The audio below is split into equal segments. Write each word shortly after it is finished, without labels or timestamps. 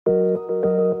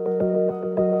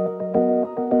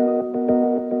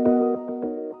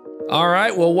All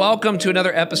right, well, welcome to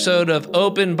another episode of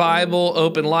Open Bible,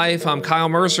 Open Life. I'm Kyle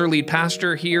Mercer, lead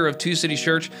pastor here of Two Cities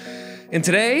Church. And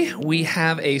today we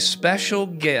have a special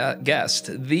guest,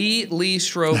 the Lee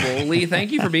Strobel. Lee,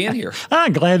 thank you for being here.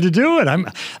 I'm glad to do it. I'm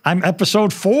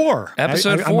episode 4.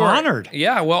 Episode 4. I'm honored.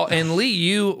 Yeah, well, and Lee,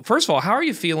 you, first of all, how are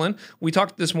you feeling? We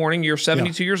talked this morning. You're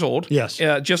 72 years old. Yes.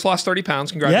 Just lost 30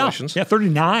 pounds. Congratulations. Yeah,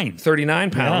 39.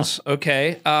 39 pounds. Yeah.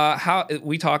 Okay. How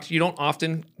we talked, you don't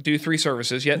often do 3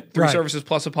 services, yet 3 services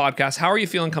plus a podcast. How are you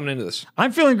feeling coming into this?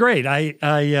 I'm feeling great.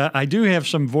 I do have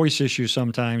some voice issues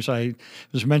sometimes. I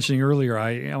was mentioning earlier,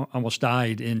 I almost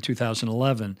died in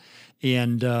 2011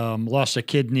 and lost a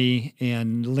kidney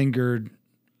and lingered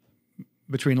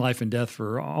between life and death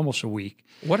for almost a week.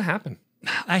 What happened?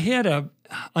 I had an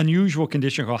unusual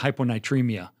condition called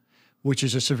hyponatremia, which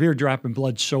is a severe drop in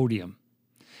blood sodium.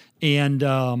 And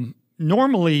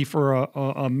normally for a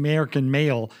American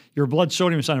male, your blood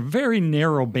sodium is on a very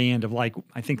narrow band of I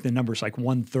think the number is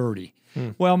 130.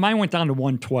 Well, mine went down to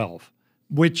 112.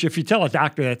 Which, if you tell a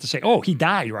doctor that, to say, oh, he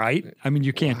died, right? I mean,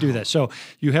 you can't do that. So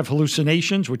you have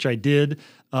hallucinations, which I did.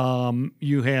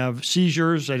 You have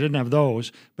seizures. I didn't have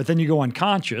those. But then you go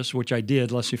unconscious, which I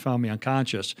did, unless you found me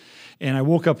unconscious. And I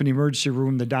woke up in the emergency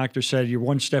room. The doctor said, you're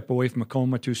 1 step away from a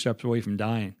coma, 2 steps away from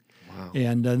dying. Wow.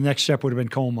 And the next step would have been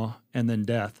coma and then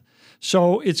death.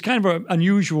 So it's kind of an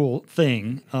unusual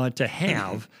thing to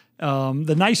have.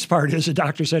 The nice part is the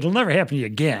doctor said it'll never happen to you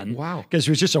again. Wow. Because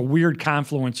it was just a weird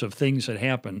confluence of things that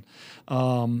happened.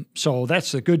 So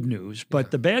that's the good news. But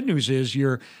the bad news is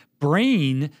your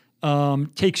brain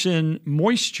takes in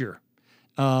moisture.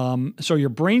 So your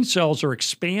brain cells are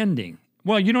expanding.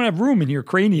 Well, you don't have room in your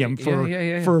cranium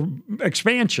for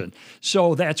expansion.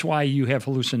 So that's why you have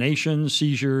hallucinations,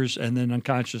 seizures, and then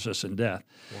unconsciousness and death.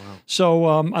 Wow. So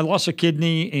I lost a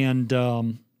kidney and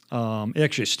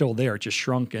actually it's still there. It just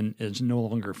shrunk and is no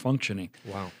longer functioning.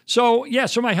 Wow. So,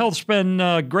 so my health's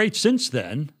been great since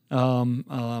then.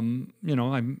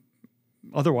 I'm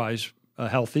otherwise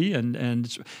healthy.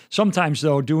 And sometimes,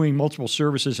 though, doing multiple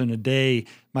services in a day,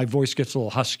 my voice gets a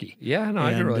little husky. Yeah, no,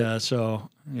 I can relate.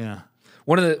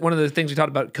 One of the things we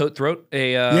talked about, coat throat,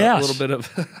 a little bit of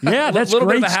that's little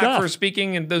great bit of a hack stuff for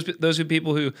speaking, and those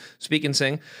people who speak and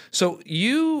sing. So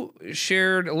you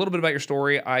shared a little bit about your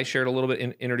story. I shared a little bit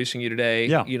in introducing you today.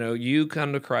 Yeah. You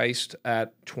come to Christ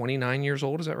at 29 years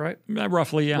old. Is that right?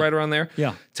 Roughly, yeah. Right around there.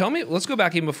 Yeah. Tell me. Let's go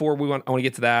back even before I want to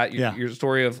get to that. Your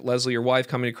story of Leslie, your wife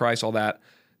coming to Christ, all that.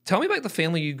 Tell me about the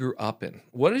family you grew up in.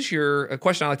 What is a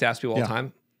question I like to ask people all the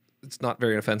time? It's not a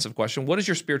very offensive question. What is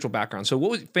your spiritual background? So what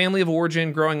was family of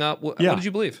origin growing up? What did you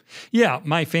believe? Yeah,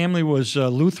 my family was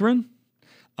Lutheran,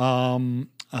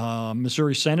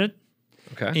 Missouri Synod.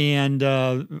 Okay. And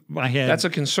I had... That's a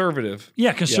conservative.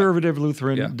 Yeah, conservative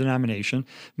Lutheran denomination.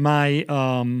 My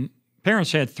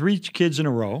parents had 3 kids in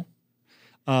a row,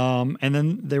 and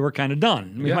then they were kind of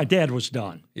done. I mean, my dad was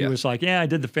done. He was like, I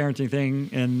did the parenting thing,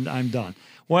 and I'm done.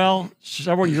 Well,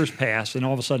 several years passed, and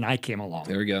all of a sudden I came along.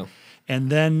 There we go.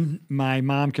 And then my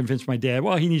mom convinced my dad,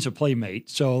 well, he needs a playmate.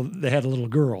 So they had a little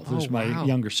girl who's my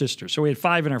younger sister. So we had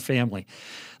 5 in our family.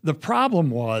 The problem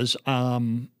was I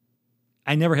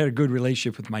never had a good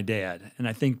relationship with my dad. And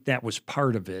I think that was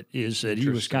part of it, is that he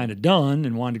was kind of done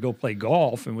and wanted to go play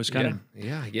golf and was kind of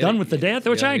done with the dad,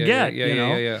 which I get, you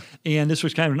know. And this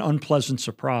was kind of an unpleasant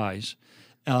surprise.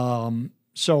 And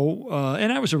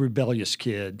I was a rebellious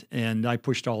kid, and I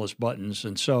pushed all his buttons.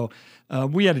 And so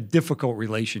we had a difficult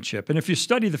relationship. And if you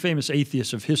study the famous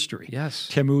atheists of history, Camus,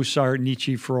 Sartre,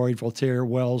 Nietzsche, Freud, Voltaire,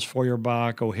 Wells,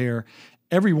 Feuerbach, O'Hare,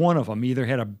 every one of them either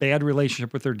had a bad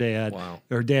relationship with their dad,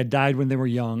 their dad died when they were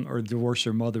young, or divorced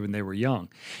their mother when they were young.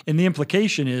 And the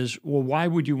implication is, well, why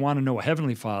would you want to know a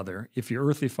heavenly father if your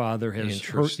earthly father has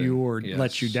hurt you or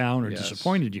let you down or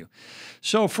disappointed you?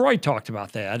 So Freud talked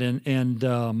about that, and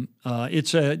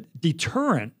it's a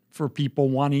deterrent for people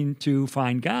wanting to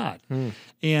find God.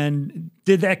 And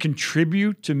did that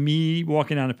contribute to me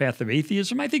walking down a path of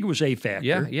atheism? I think it was a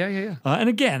factor. Yeah. And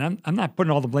again, I'm not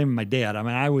putting all the blame on my dad. I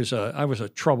mean, I was a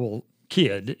troubled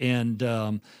kid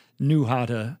and knew how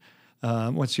to.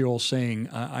 What's the old saying?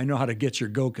 I know how to get your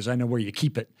goat because I know where you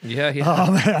keep it.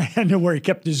 I know where he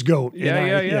kept his goat.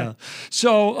 Yeah.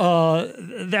 So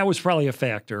that was probably a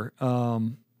factor.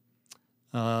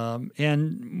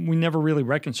 And we never really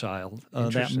reconciled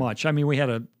that much. I mean, we had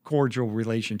a cordial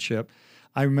relationship.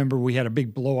 I remember we had a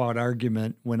big blowout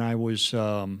argument when I was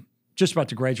just about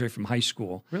to graduate from high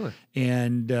school. Really?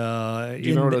 And do you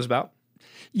remember what it was about?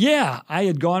 Yeah, I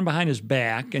had gone behind his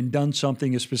back and done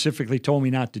something he specifically told me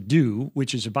not to do,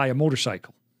 which is to buy a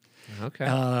motorcycle.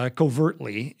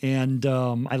 covertly. And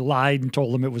I lied and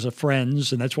told them it was a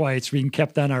friend's, and that's why it's being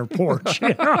kept on our porch.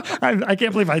 I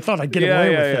can't believe I thought I'd get away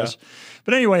with this.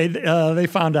 But anyway, they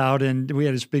found out, and we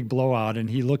had this big blowout, and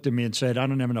he looked at me and said, I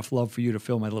don't have enough love for you to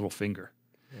feel my little finger.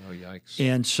 Oh, yikes.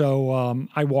 And so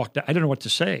I walked out. I didn't know what to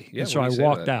say. Yeah, and so I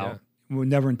walked out,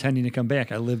 never intending to come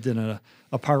back. I lived in an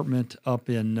apartment up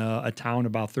in a town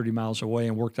about 30 miles away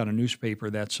and worked on a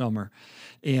newspaper that summer.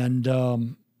 And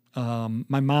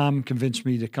my mom convinced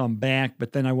me to come back,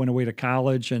 but then I went away to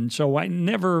college. And so I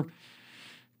never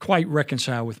quite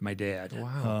reconciled with my dad.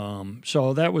 Wow.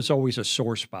 So that was always a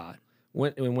sore spot.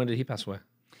 When did he pass away?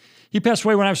 He passed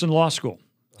away when I was in law school,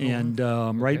 and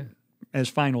right as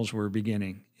finals were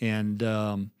beginning. And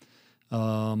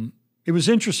it was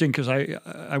interesting because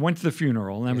I went to the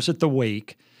funeral, and I was at the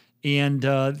wake, and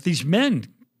these men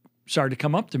started to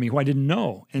come up to me who I didn't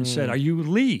know and said, "Are you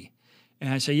Lee?"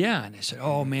 And I said, "Yeah." And they said,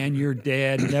 "Oh, man, your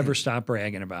dad never stopped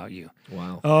bragging about you."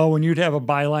 Wow. Oh, when you'd have a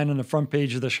byline on the front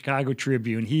page of the Chicago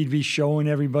Tribune, he'd be showing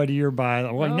everybody your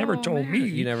byline. Well, he never told me.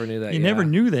 You never knew that. You never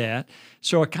knew that.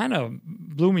 So it kind of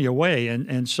blew me away.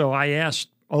 And so I asked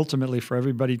ultimately for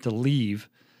everybody to leave.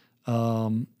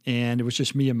 And it was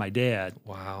just me and my dad.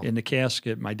 Wow. In the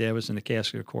casket. My dad was in the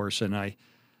casket, of course. And I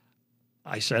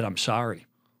said, "I'm sorry."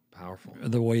 Powerful.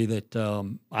 The way that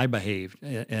I behaved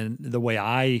and the way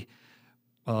I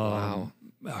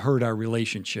hurt our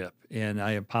relationship. And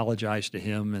I apologized to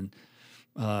him, and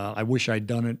I wish I'd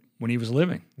done it when he was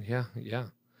living. Yeah, yeah.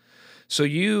 So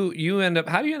you end up,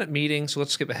 how do you end up meeting? So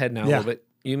let's skip ahead now a little bit.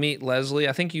 You meet Leslie.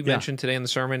 I think you mentioned today in the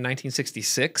sermon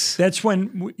 1966. That's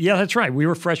when, that's right. We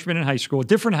were freshmen in high school,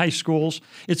 different high schools.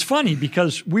 It's funny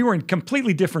because we were in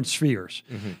completely different spheres,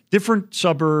 different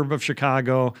suburb of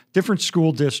Chicago, different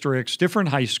school districts, different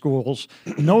high schools,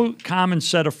 no common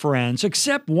set of friends,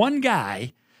 except one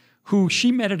guy who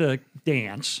she met at a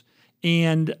dance,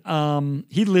 and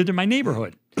he lived in my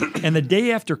neighborhood. And the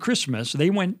day after Christmas, they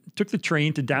took the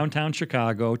train to downtown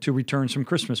Chicago to return some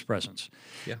Christmas presents.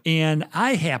 Yeah. And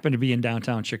I happened to be in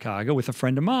downtown Chicago with a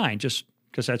friend of mine, just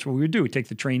because that's what we would do. We'd take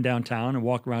the train downtown and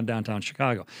walk around downtown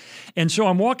Chicago. And so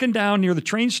I'm walking down near the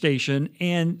train station,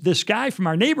 and this guy from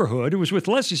our neighborhood who was with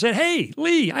Leslie said, "Hey,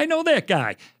 Lee, I know that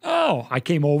guy." Oh, I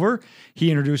came over. He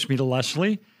introduced me to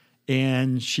Leslie,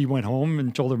 and she went home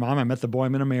and told her mom, "I met the boy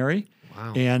I'm going to marry."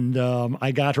 Wow. And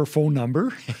I got her phone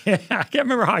number. I can't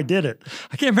remember how I did it.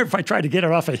 I can't remember if I tried to get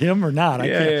it off of him or not.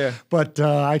 But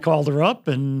I called her up,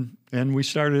 and we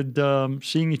started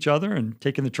seeing each other and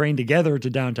taking the train together to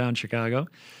downtown Chicago.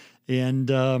 And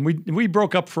we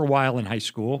broke up for a while in high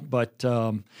school, but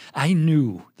I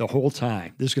knew the whole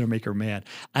time, this is going to make her mad,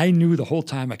 I knew the whole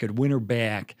time I could win her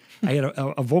back. I had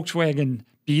a Volkswagen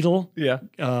Beetle. Yeah.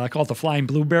 I call it the Flying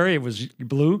Blueberry. It was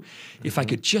blue. If I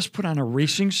could just put on a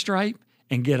racing stripe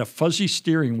and get a fuzzy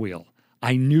steering wheel,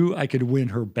 I knew I could win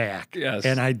her back. Yes.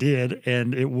 And I did,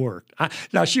 and it worked.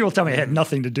 Now, she will tell me it had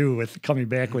nothing to do with coming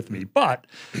back with me, but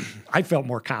I felt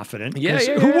more confident.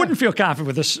 Who wouldn't feel confident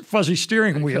with a fuzzy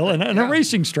steering wheel and a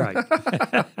racing stripe?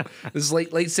 This is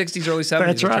late 60s, early 70s.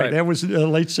 That's right. That was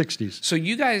late 60s. So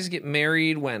you guys get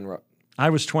married when? I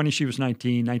was 20, she was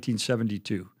 19,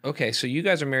 1972. Okay, so you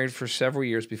guys are married for several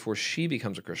years before she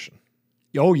becomes a Christian.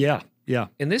 Oh, yeah. Yeah.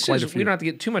 And this is, we don't have to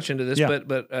get too much into this, but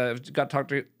got to talk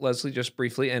to Leslie just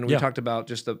briefly, and we talked about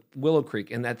just the Willow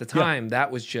Creek. And at the time, that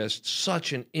was just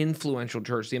such an influential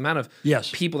church. The amount of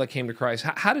people that came to Christ.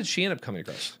 How did she end up coming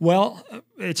to Christ? Well,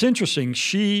 it's interesting.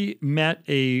 She met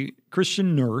a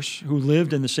Christian nurse who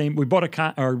lived in the same, we bought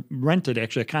or rented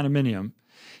actually a condominium.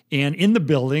 And in the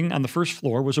building on the first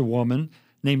floor was a woman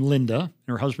named Linda and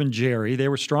her husband Jerry. They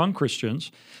were strong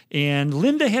Christians. And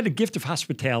Linda had a gift of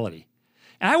hospitality.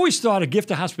 I always thought a gift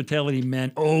of hospitality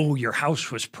meant, oh, your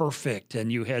house was perfect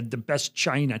and you had the best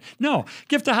china. No,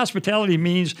 gift of hospitality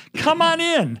means come on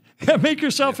in, make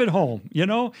yourself at home, you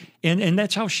know? And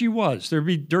that's how she was. There'd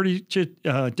be dirty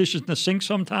dishes in the sink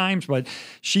sometimes, but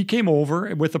she came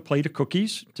over with a plate of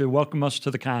cookies to welcome us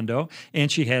to the condo,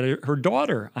 and she had her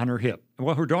daughter on her hip.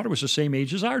 Well, her daughter was the same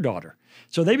age as our daughter.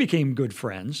 So they became good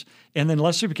friends. And then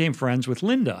Leslie became friends with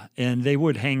Linda, and they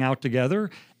would hang out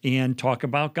together and talk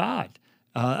about God.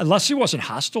 Leslie wasn't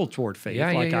hostile toward faith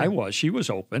I was. She was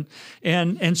open.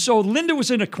 And so Linda was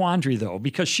in a quandary, though,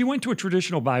 because she went to a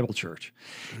traditional Bible church.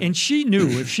 And she knew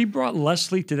if she brought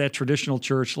Leslie to that traditional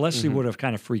church, Leslie would have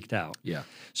kind of freaked out. Yeah.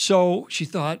 So she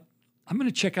thought, I'm going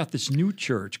to check out this new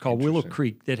church called Willow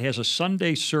Creek that has a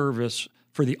Sunday service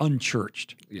for the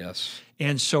unchurched. Yes.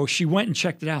 And so she went and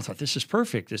checked it out. Thought, this is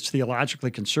perfect. It's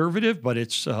theologically conservative, but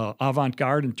it's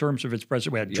avant-garde in terms of its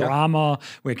presence. We had drama,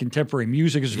 we had contemporary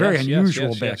music. It was very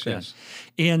unusual back then.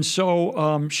 And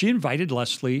so she invited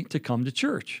Leslie to come to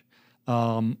church,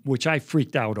 which I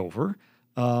freaked out over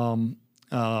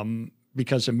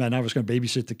because it meant I was going to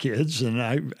babysit the kids, and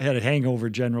I had a hangover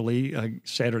generally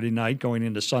Saturday night going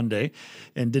into Sunday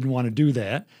and didn't want to do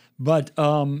that. But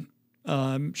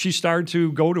she started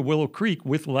to go to Willow Creek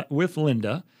with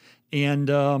Linda and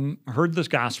heard this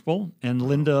gospel, and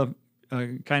Linda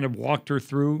kind of walked her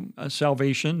through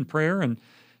salvation and prayer, and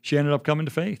she ended up coming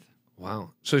to faith. Wow.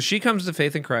 So she comes to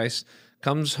faith in Christ,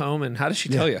 comes home, and how does she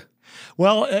tell you?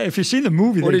 Well, if you see the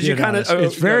movie,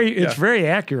 it's very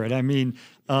accurate. I mean,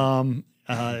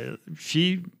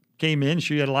 she came in,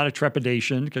 she had a lot of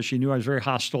trepidation because she knew I was very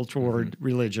hostile toward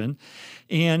religion.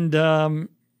 And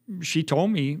she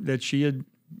told me that she had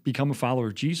become a follower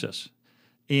of Jesus.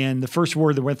 And the first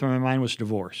word that went through my mind was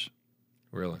divorce.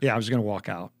 Really? Yeah, I was going to walk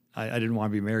out. I didn't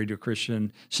want to be married to a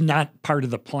Christian. It's not part of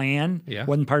the plan. Yeah.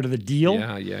 Wasn't part of the deal.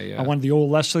 Yeah. I wanted the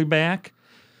old Leslie back.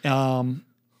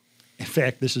 In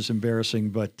fact, this is embarrassing,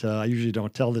 but I usually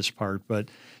don't tell this part, but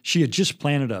she had just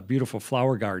planted a beautiful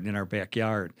flower garden in our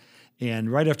backyard.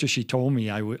 And right after she told me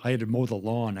I had to mow the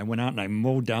lawn, I went out and I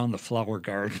mowed down the flower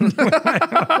garden.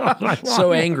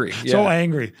 So angry. Yeah. So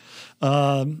angry.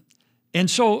 And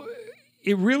so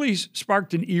it really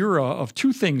sparked an era of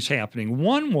two things happening.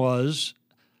 One was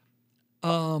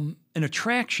an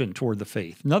attraction toward the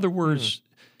faith. In other words,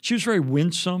 she was very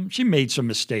winsome. She made some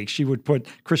mistakes. She would put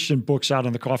Christian books out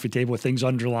on the coffee table with things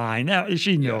underlined. Now,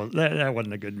 she knew that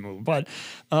wasn't a good move. But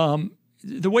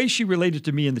the way she related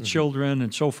to me and the children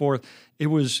and so forth, it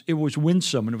was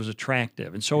winsome and it was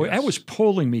attractive. And so that was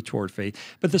pulling me toward faith.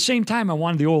 But at the same time, I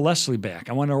wanted the old Leslie back.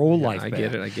 I wanted our old life back.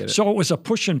 I get it. So it was a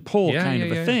push and pull kind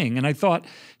of a thing. And I thought,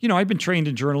 I'd been trained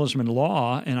in journalism and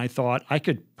law, and I thought I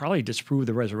could probably disprove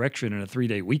the resurrection in a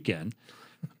 3-day weekend.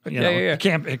 You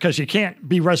can't, because you can't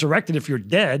be resurrected if you're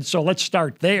dead. So let's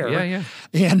start there.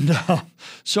 And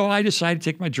so I decided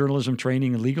to take my journalism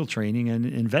training and legal training and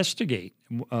investigate,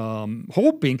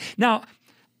 hoping. Now,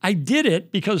 I did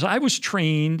it because I was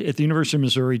trained at the University of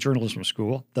Missouri Journalism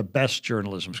School, the best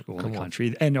journalism school in the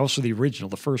country, and also the original,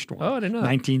 the first one. Oh, I didn't know.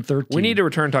 1913. We need to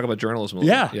return and talk about journalism a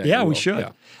little. Yeah, we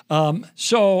should.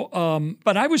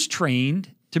 But I was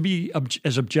trained to be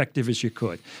as objective as you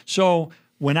could. So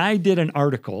when I did an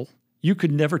article, you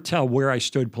could never tell where I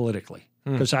stood politically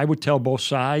because I would tell both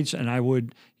sides and I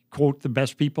would quote the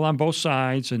best people on both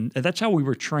sides, and that's how we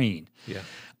were trained.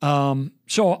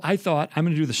 So I thought, I'm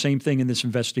going to do the same thing in this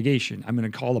investigation. I'm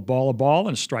going to call a ball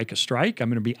and a strike. I'm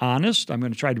going to be honest. I'm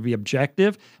going to try to be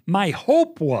objective. My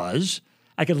hope was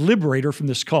I could liberate her from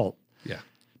this cult.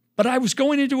 But I was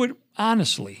going into it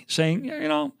honestly, saying,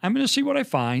 I'm going to see what I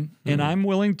find, and I'm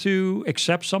willing to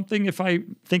accept something if I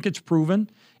think it's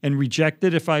proven, and reject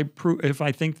it if I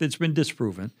think that it's been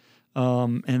disproven.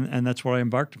 And that's what I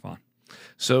embarked upon.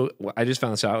 So I just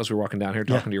found this out as we were walking down here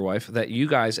talking to your wife, that you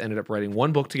guys ended up writing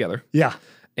one book together. Yeah.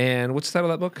 And what's the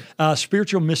title of that book?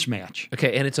 Spiritual Mismatch.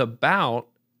 Okay, and it's about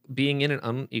being in an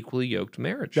unequally yoked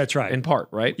marriage. That's right. In part,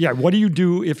 right? Yeah. What do you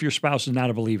do if your spouse is not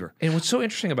a believer? And what's so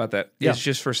interesting about that is,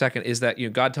 just for a second, is that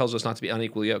God tells us not to be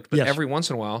unequally yoked, but every once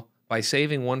in a while, by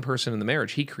saving one person in the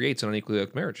marriage, he creates an unequally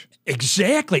yoked marriage.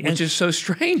 Exactly. Which is so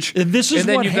strange. And this is and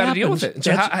then what you've got to deal with it. And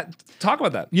so talk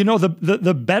about that.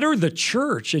 The better the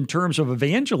church in terms of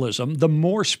evangelism, the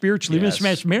more spiritually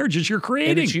mismatched marriages you're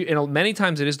creating. And many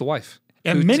times it is the wife.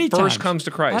 And many times. First comes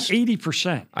to Christ. About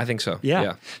 80%. I think so.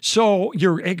 Yeah. So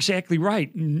you're exactly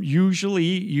right. Usually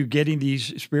you're getting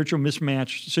these spiritual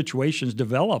mismatch situations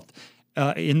developed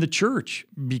in the church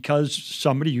because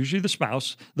somebody, usually the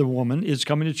spouse, the woman, is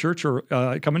coming to church or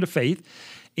coming to faith.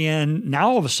 And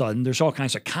now all of a sudden there's all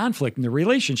kinds of conflict in the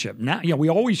relationship. Now, we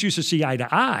always used to see eye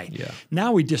to eye. Yeah.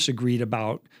 Now we disagreed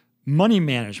about money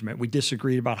management. We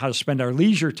disagreed about how to spend our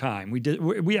leisure time.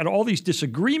 We had all these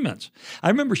disagreements. I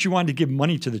remember she wanted to give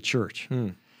money to the church.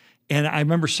 And I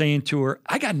remember saying to her,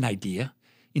 I got an idea.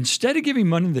 Instead of giving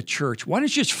money to the church, why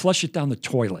don't you just flush it down the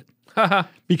toilet?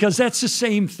 Because that's the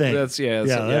same thing. That's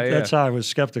how I was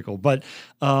skeptical. But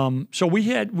so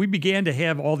we began to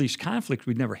have all these conflicts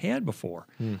we'd never had before.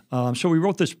 So we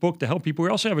wrote this book to help people. We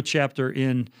also have a chapter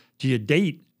in, do you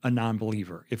date a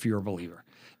non-believer if you're a believer?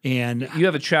 And you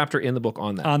have a chapter in the book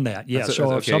on that. On that, yeah.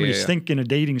 So if somebody's thinking of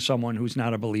dating someone who's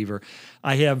not a believer,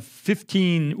 I have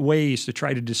 15 ways to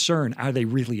try to discern, are they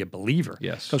really a believer?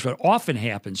 Yes. Because what often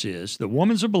happens is the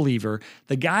woman's a believer,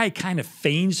 the guy kind of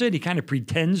feigns it, he kind of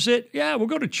pretends it. Yeah, we'll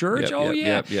go to church.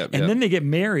 And then they get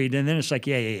married, and then it's like,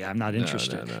 yeah, I'm not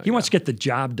interested. He wants to get the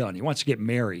job done. He wants to get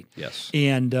married. Yes.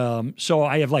 And so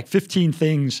I have like 15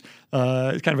 things,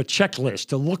 kind of a checklist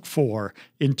to look for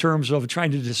in terms of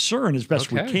trying to discern as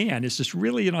best we can. Is this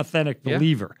really an authentic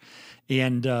believer?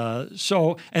 And and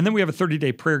then we have a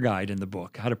 30-day prayer guide in the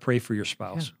book, how to pray for your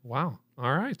spouse. Yeah. Wow.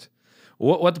 All right.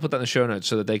 We'll have to put that in the show notes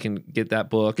so that they can get that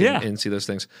book and see those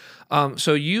things.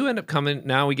 So you end up coming,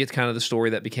 now we get kind of the story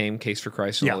that became Case for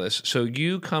Christ and all this. So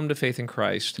you come to faith in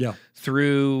Christ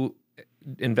through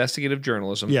investigative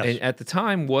journalism. Yes. And at the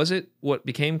time, was it what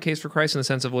became Case for Christ in the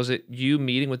sense of, was it you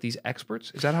meeting with these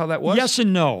experts? Is that how that was? Yes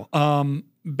and no.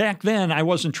 Back then, I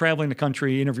wasn't traveling the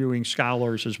country interviewing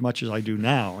scholars as much as I do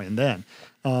now and then.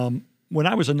 When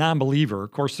I was a non-believer,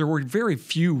 of course, there were very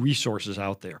few resources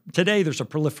out there. Today, there's a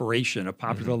proliferation of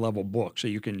popular level books that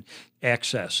you can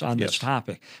access on this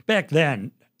topic. Back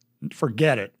then,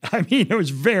 forget it. I mean, it was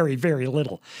very, very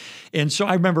little. And so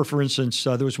I remember, for instance,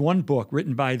 there was one book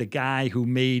written by the guy who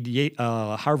made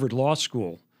Harvard Law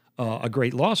School a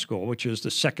great law school, which is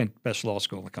the second best law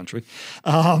school in the country.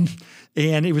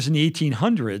 And it was in the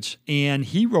 1800s, and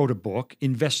he wrote a book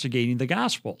investigating the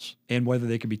Gospels and whether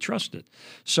they could be trusted.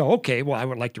 So, okay, well, I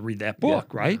would like to read that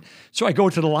book, right? Yeah. So I go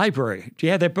to the library. Do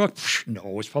you have that book? No,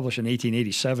 it was published in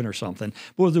 1887 or something.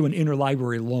 We'll do an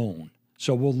interlibrary loan.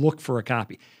 So we'll look for a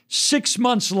copy. 6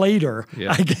 months later,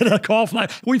 I get a call from,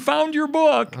 we found your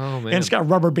book. Oh, man. And it's got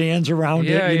rubber bands around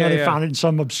it. You know, they found it in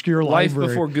some obscure library.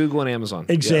 Life before Google and Amazon.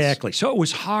 Exactly. Yes. So it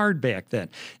was hard back then.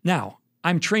 Now,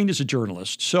 I'm trained as a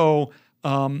journalist, so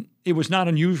it was not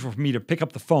unusual for me to pick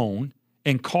up the phone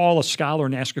and call a scholar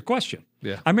and ask a question.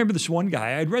 Yeah. I remember this one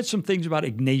guy, I'd read some things about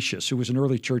Ignatius, who was an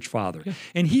early church father,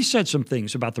 and he said some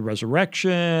things about the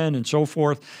resurrection and so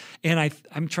forth, and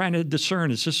I'm trying to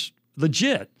discern, is this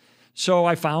legit? So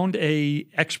I found a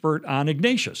expert on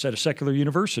Ignatius at a secular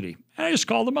university. And I just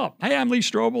called him up. Hey, I'm Lee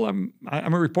Strobel.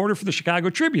 I'm a reporter for the Chicago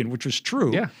Tribune, which was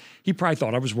true. Yeah. He probably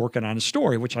thought I was working on a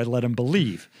story, which I let him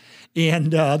believe.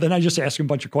 And then I just asked him a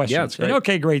bunch of questions. Yeah, that's great. And,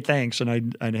 okay, great, thanks. And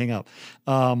I'd hang up.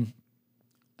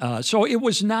 So it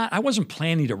was not, I wasn't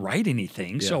planning to write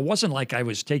anything. So it wasn't like I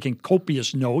was taking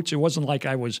copious notes. It wasn't like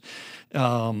I was,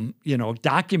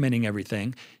 documenting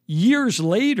everything. Years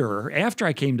later, after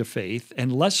I came to faith,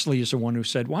 and Leslie is the one who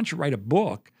said, why don't you write a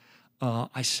book?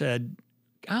 I said,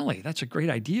 golly, that's a great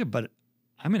idea, but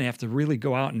I'm going to have to really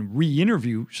go out and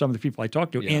re-interview some of the people I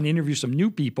talked to and interview some new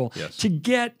people to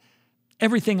get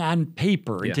everything on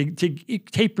paper and to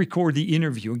tape record the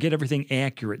interview and get everything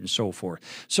accurate and so forth.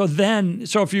 So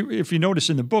if you notice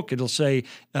in the book, it'll say,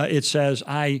 it says,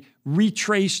 I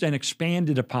retraced and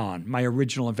expanded upon my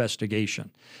original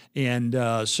investigation. And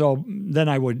so then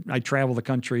I travel the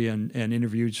country and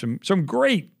interviewed some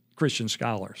great Christian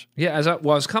scholars. Yeah, as I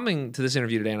was coming to this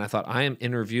interview today, and I thought, I am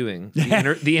interviewing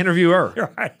the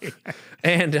interviewer. Right.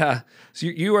 And so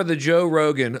you are the Joe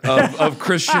Rogan of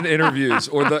Christian interviews,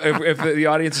 or if the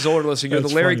audience is older listening, you're the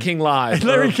Larry King Live.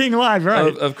 Larry King Live,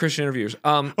 right. Of Christian interviews.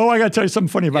 I got to tell you something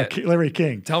funny about Larry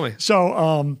King. Tell me.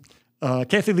 So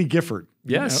Kathy Lee Gifford.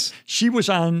 Yes. She was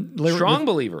on Larry. Strong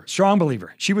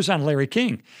believer. She was on Larry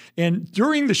King. And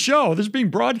during the show, this is being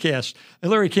broadcast,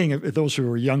 Larry King, if those who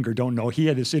are younger don't know, he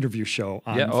had this interview show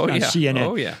on CNN.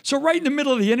 Oh, yeah. So right in the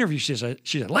middle of the interview, she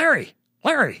said, Larry,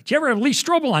 did you ever have Lee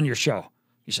Strobel on your show?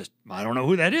 He says, I don't know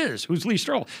who that is. Who's Lee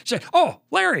Strobel? She said, oh,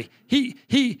 Larry,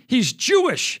 he's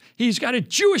Jewish. He's got a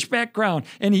Jewish background,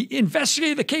 and he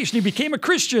investigated the case, and he became a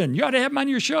Christian. You ought to have him on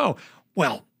your show.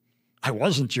 Well, I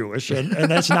wasn't Jewish, and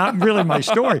that's not really my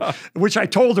story, which I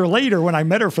told her later when I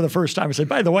met her for the first time. I said,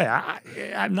 by the way,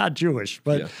 I'm not Jewish.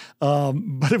 But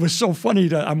it was so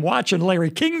funny. I'm watching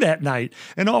Larry King that night,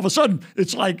 and all of a sudden,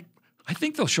 it's like, I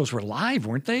think those shows were live,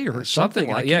 weren't they? Or something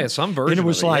like that. Yeah, some version and it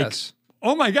was of it, like,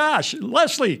 oh my gosh,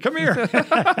 Leslie, come here.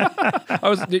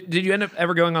 Did you end up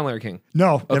ever going on Larry King?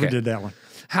 No, never did that one.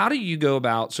 How do you go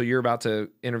about, so you're about to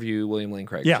interview William Lane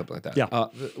Craig or something like that. Yeah.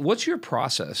 What's your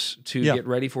process to get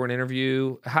ready for an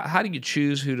interview? How do you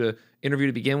choose who to interview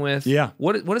to begin with? Yeah.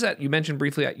 What is that? You mentioned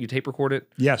briefly you tape record it?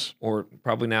 Yes. Or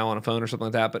probably now on a phone or something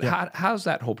like that. But how's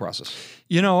that whole process?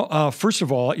 First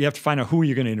of all, you have to find out who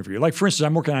you're going to interview. Like, for instance,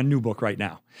 I'm working on a new book right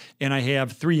now, and I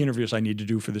have 3 interviews I need to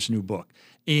do for this new book.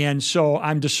 And so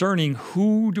I'm discerning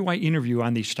who do I interview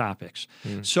on these topics.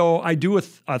 So I do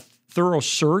a thorough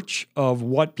search of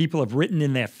what people have written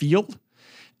in that field.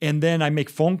 And then I make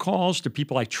phone calls to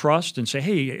people I trust and say,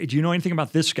 hey, do you know anything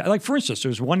about this guy? Like, for instance, there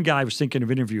was one guy I was thinking of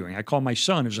interviewing. I called my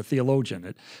son, who's a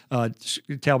theologian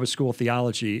at Talbot School of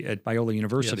Theology at Biola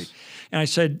University. Yes. And I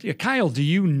said, Kyle, do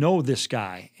you know this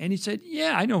guy? And he said,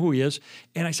 yeah, I know who he is.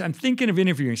 And I said, I'm thinking of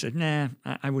interviewing. He said, nah,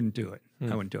 I wouldn't do it.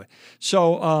 I wouldn't do it.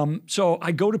 So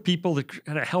I go to people to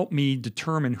kind of help me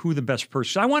determine who the best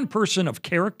person. I want a person of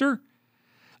character,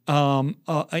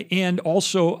 and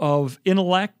also of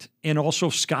intellect and also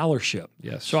scholarship.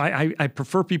 Yes. So I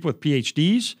prefer people with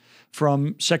PhDs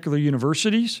from secular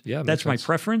universities. Yeah, that's my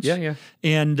preference. Yeah, yeah.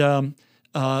 And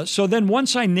so then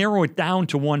once I narrow it down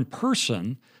to one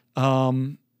person,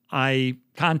 I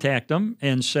contact them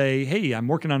and say, hey, I'm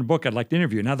working on a book I'd like to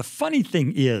interview. Now, the funny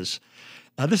thing is,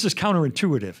 this is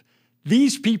counterintuitive.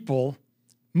 These people,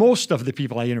 most of the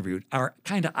people I interviewed, are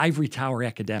kind of ivory tower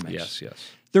academics. Yes,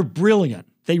 yes. They're brilliant.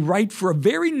 They write for a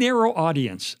very narrow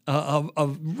audience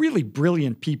of really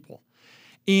brilliant people.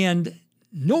 And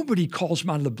nobody calls them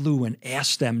out of the blue and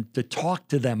asks them to talk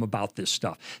to them about this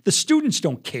stuff. The students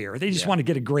don't care. They just want to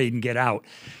get a grade and get out.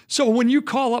 So when you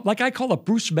call up, like I call up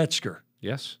Bruce Metzger.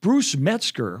 Yes. Bruce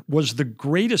Metzger was the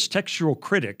greatest textual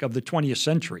critic of the 20th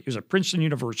century. He was at Princeton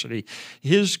University.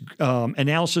 His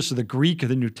analysis of the Greek of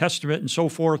the New Testament and so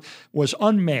forth was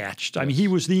unmatched. Yes. I mean, he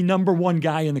was the #1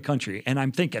 guy in the country. And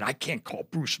I'm thinking, I can't call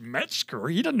Bruce Metzger.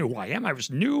 He doesn't know who I am. I was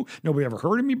new. Nobody ever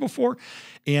heard of me before.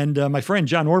 And my friend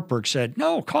John Ortberg said,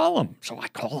 no, call him. So I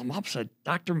called him up, said,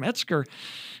 Dr. Metzger,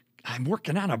 I'm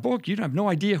working on a book. You have no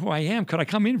idea who I am. Could I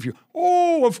come interview?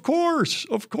 Oh, of course.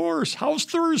 How's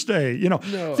Thursday? You know,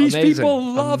 these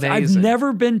people love. I've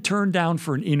never been turned down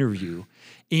for an interview,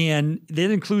 and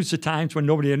that includes the times when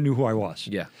nobody knew who I was.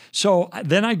 Yeah. So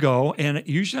then I go, and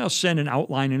usually I'll send an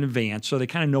outline in advance so they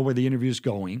kind of know where the interview is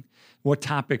going, what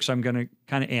topics I'm going to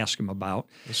kind of ask them about.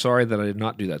 Sorry that I did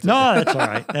not do that today. No, that's all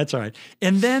right. That's all right.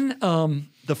 And then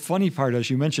the funny part is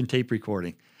you mentioned tape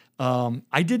recording.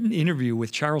 I did an interview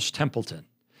with Charles Templeton.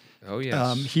 Oh,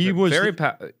 yes. He was very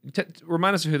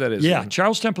remind us of who that is. Yeah,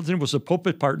 Charles Templeton was the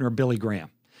pulpit partner of Billy Graham.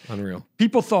 Unreal.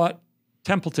 People thought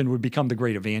Templeton would become the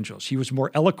great evangelist. He was more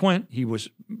eloquent. He was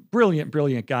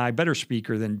brilliant guy, better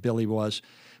speaker than Billy was.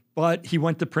 But he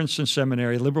went to Princeton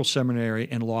Seminary, liberal seminary,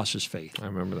 and lost his faith. I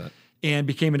remember that. And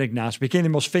became an agnostic, became the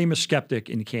most famous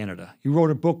skeptic in Canada. He wrote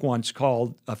a book once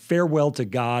called A Farewell to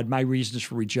God, My Reasons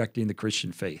for Rejecting the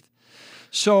Christian Faith.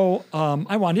 So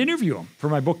I wanted to interview him for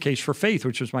my book, Case for Faith,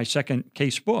 which was my second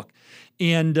case book.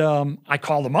 And I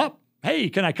called him up. Hey,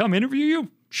 can I come interview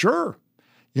you? Sure.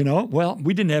 You know, well,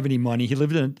 we didn't have any money. He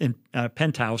lived in a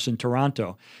penthouse in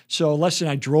Toronto. So Leslie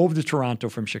and I drove to Toronto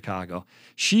from Chicago.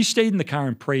 She stayed in the car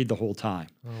and prayed the whole time.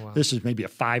 Oh, wow. This is maybe a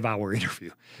 5-hour interview.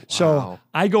 Wow. So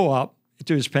I go up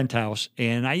to his penthouse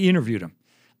and I interviewed him.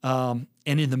 And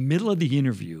in the middle of the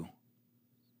interview,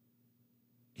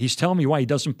 he's telling me why he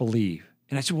doesn't believe.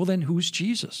 And I said, well, then who's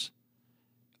Jesus?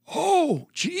 Oh,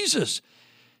 Jesus.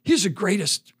 He's the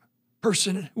greatest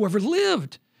person who ever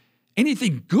lived.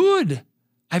 Anything good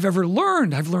I've ever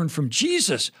learned, I've learned from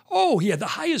Jesus. Oh, he had the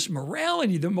highest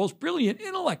morality, the most brilliant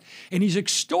intellect. And he's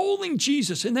extolling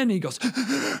Jesus. And then he goes,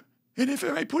 and if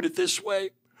I put it this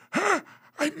way,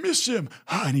 I miss him.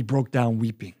 And he broke down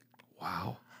weeping.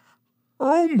 Wow.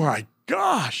 Oh, my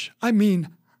gosh. I mean,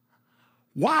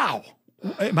 wow.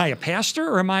 Am I a pastor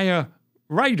or am I a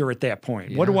writer at that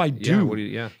point? What do I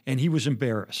do? And he was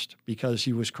embarrassed because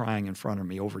he was crying in front of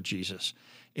me over Jesus.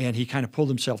 And he kind of pulled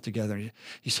himself together. And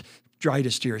he dried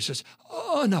his tears. He says,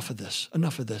 oh, enough of this.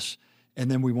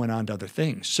 And then we went on to other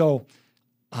things. So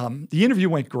the interview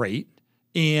went great.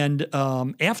 And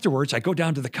afterwards, I go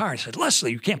down to the car. I said,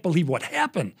 Leslie, you can't believe what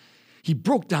happened. He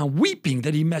broke down weeping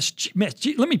that he missed.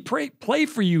 Let me play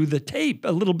for you the tape,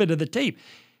 a little bit of the tape.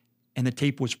 And the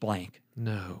tape was blank.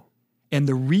 No. And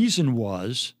the reason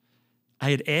was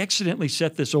I had accidentally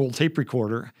set this old tape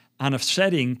recorder on a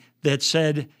setting that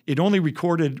said it only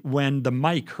recorded when the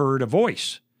mic heard a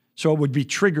voice. So it would be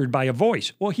triggered by a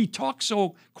voice. Well, he talked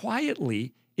so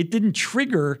quietly, it didn't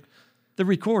trigger the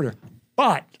recorder.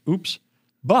 But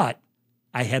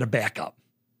I had a backup.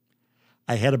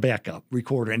 I had a backup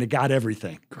recorder, and it got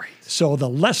everything. Great. So the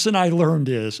lesson I learned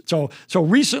is, so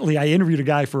recently I interviewed a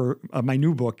guy for my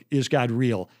new book, Is God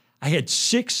Real? I had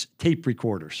 6 tape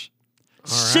recorders.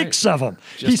 All 6 of them.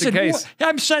 He said,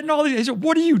 I'm setting all these. He said,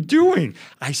 what are you doing?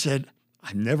 I said,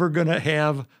 I'm never going to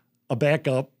have a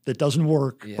backup that doesn't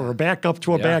work or a backup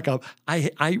to a backup.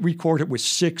 I record it with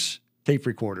 6 tape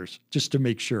recorders just to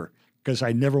make sure. because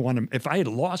I never want to, if I had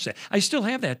lost that, I still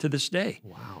have that to this day.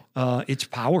 Wow. It's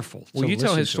powerful. Well, you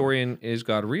tell historian, is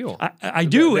God real? I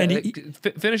do.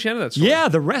 Finish the end of that story. Yeah,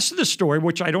 the rest of the story,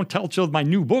 which I don't tell till my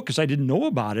new book because I didn't know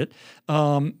about it,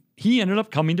 he ended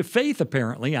up coming to faith,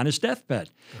 apparently, on his deathbed.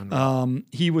 Oh, no.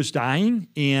 He was dying,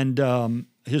 and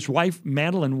his wife,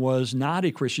 Madeline, was not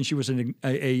a Christian. She was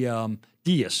a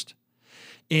deist.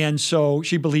 And so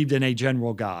she believed in a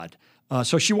general God.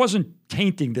 So she wasn't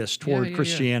tainting this toward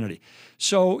Christianity. Yeah.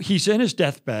 So he's in his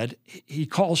deathbed. He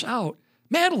calls out,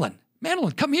 Madeline,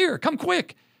 come here, come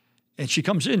quick. And she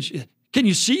comes in. Can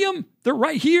you see them? They're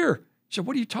right here. I said,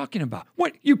 what are you talking about?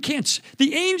 What? You can't see.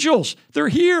 The angels, they're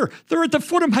here. They're at the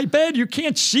foot of my bed. You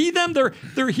can't see them.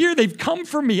 They're here. They've come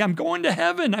for me. I'm going to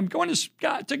heaven. I'm going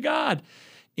to God.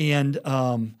 And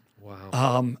I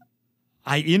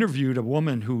interviewed a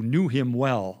woman who knew him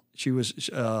well. She was,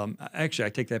 actually, I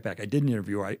take that back. I didn't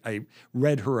interview her. I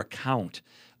read her account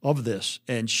of this.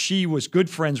 And she was good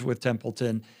friends with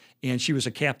Templeton. And she was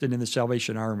a captain in the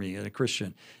Salvation Army and a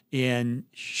Christian. And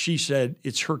she said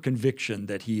it's her conviction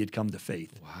that he had come to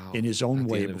faith in his own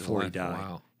way before he died.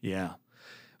 Wow. Yeah.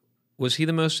 Was he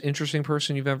the most interesting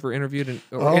person you've ever interviewed? And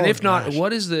if not,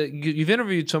 what is you've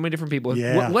interviewed so many different people.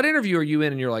 Yeah. What interview are you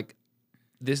in and you're like,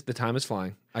 the time is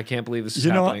flying. I can't believe this is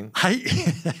happening.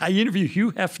 I interviewed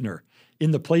Hugh Hefner in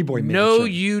the Playboy Mansion. No,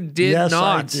 you did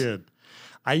not. Yes, I did.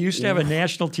 I used to have a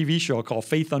national TV show called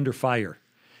Faith Under Fire.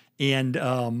 And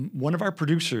one of our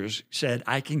producers said,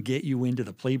 I can get you into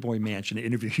the Playboy Mansion to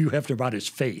interview Hugh Hefner about his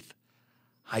faith.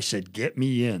 I said, get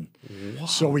me in. Wow.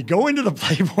 So we go into the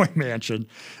Playboy Mansion,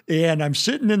 and I'm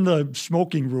sitting in the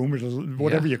smoking room, or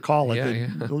whatever you call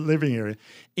it, the living area.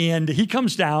 And he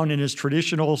comes down in his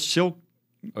traditional silk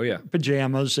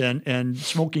pajamas and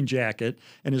smoking jacket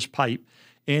and his pipe.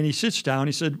 And he sits down.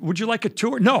 He said, would you like a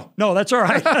tour? No, that's all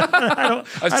right.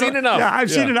 I've seen enough. Yeah, I've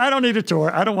seen it. I don't need a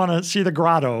tour. I don't want to see the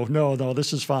grotto. No,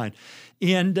 this is fine.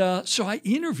 And so I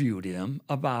interviewed him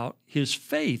about his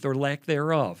faith or lack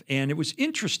thereof. And it was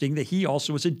interesting that he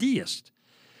also was a deist.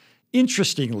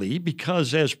 Interestingly,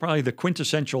 because as probably the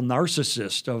quintessential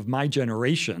narcissist of my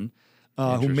generation,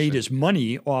 who made his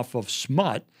money off of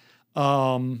smut,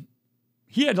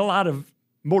 he had a lot of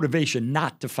motivation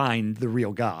not to find the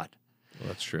real God. Well,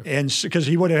 that's true. And because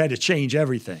he would have had to change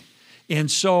everything. And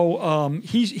so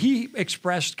he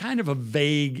expressed kind of a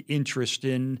vague interest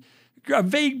in, a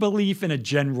vague belief in a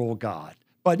general God.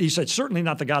 But he said, certainly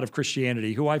not the God of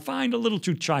Christianity, who I find a little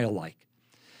too childlike.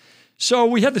 So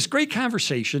we had this great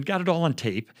conversation, got it all on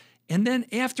tape. And then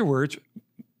afterwards,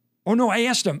 so I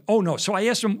asked him,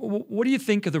 what do you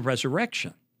think of the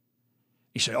resurrection?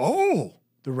 He said,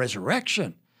 the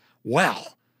resurrection.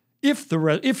 Well,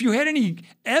 if you had any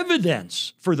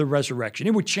evidence for the resurrection,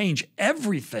 it would change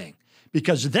everything,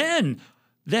 because then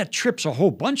that trips a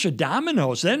whole bunch of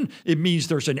dominoes. Then it means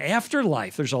there's an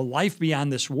afterlife. There's a life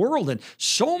beyond this world. And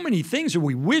so many things that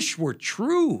we wish were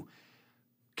true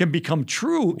can become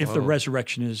true if the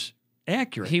resurrection is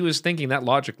accurate. He was thinking that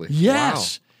logically.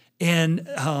 Yes. Wow.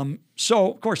 And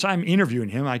so, of course, I'm interviewing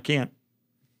him. I can't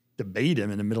debate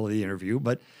him in the middle of the interview,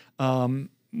 but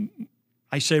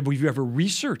I said, well, have you ever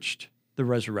researched the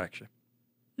resurrection?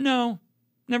 No,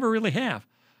 never really have.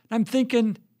 I'm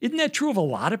thinking, isn't that true of a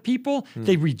lot of people?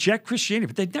 They reject Christianity,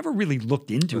 but they've never really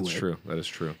looked into it. That's true. That is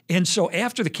true. And so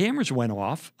after the cameras went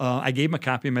off, I gave him a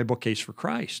copy of my book, Case for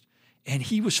Christ. And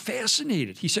he was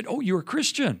fascinated. He said, you're a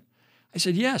Christian? I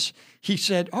said, yes. He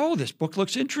said, this book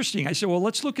looks interesting. I said, well,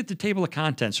 let's look at the table of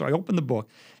contents. So I opened the book,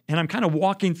 and I'm kind of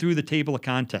walking through the table of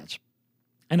contents.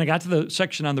 And I got to the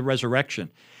section on the resurrection.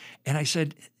 And I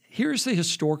said, here's the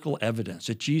historical evidence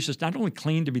that Jesus not only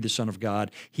claimed to be the Son of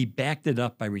God, he backed it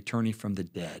up by returning from the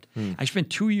dead. I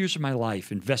spent 2 years of my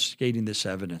life investigating this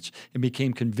evidence and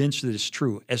became convinced that it's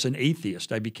true. As an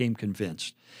atheist, I became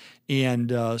convinced. And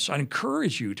so I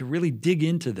encourage you to really dig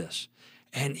into this.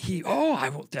 And he, I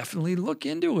will definitely look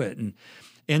into it.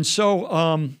 And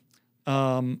so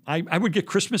I would get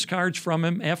Christmas cards from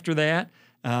him after that.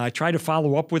 I tried to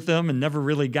follow up with them and never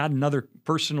really got another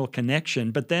personal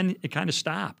connection, but then it kind of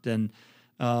stopped, and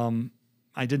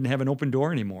I didn't have an open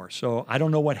door anymore. So I don't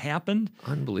know what happened.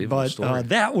 Unbelievable story.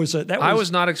 I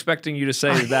was not expecting you to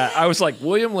say that. I was like,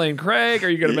 William Lane Craig, are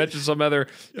you going to mention some other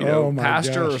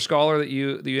pastor or scholar that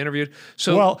you interviewed?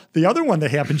 So, well, the other one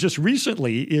that happened just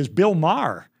recently is Bill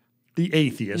Maher, the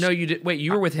atheist. No, you did. Wait,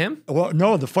 you were with him? Well,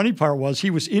 no, the funny part was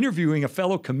he was interviewing a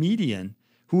fellow comedian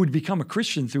who would become a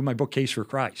Christian through my book, Case for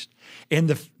Christ. And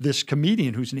this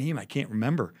comedian, whose name I can't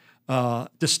remember,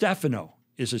 DeStefano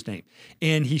is his name.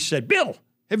 And he said, Bill,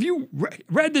 Have you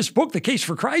read this book, The Case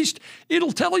for Christ?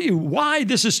 It'll tell you why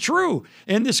this is true.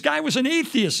 And this guy was an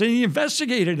atheist, and he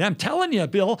investigated. And I'm telling you,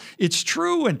 Bill, it's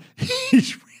true. And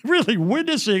he's really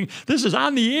witnessing. This is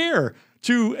on the air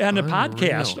on a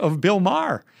podcast of Bill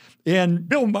Maher. And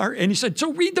he said,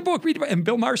 so read the book. And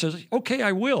Bill Maher says, okay,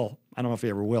 I will. I don't know if he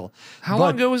ever will. How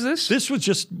long ago was this? This was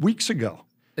just weeks ago.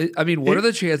 I mean, what are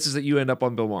the chances that you end up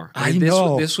on Bill Maher? I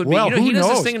know. This would be, he does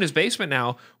this thing in his basement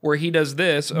now where he does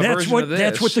this, version of this.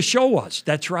 That's what the show was.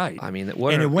 That's right. I mean, it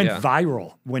went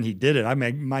viral when he did it. I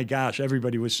mean, my gosh,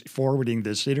 everybody was forwarding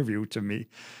this interview to me.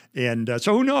 And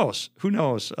so who knows?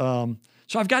 So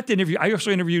I've got the interview. I also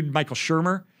interviewed Michael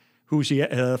Shermer, who's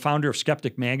the founder of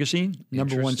Skeptic Magazine,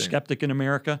 number one skeptic in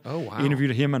America. Oh, wow. I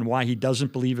interviewed him on why he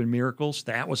doesn't believe in miracles.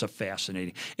 That was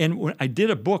fascinating. And when I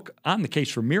did a book on the case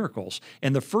for miracles,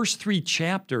 and the first 3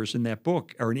 chapters in that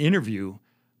book are an interview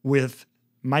with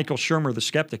Michael Shermer, the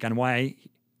skeptic, on why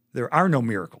there are no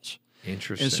miracles.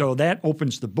 Interesting. And so that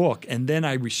opens the book, and then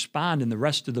I respond in the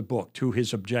rest of the book to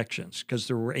his objections because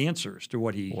there were answers to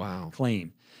what he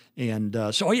claimed. And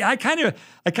so I kind of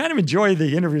enjoy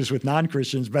the interviews with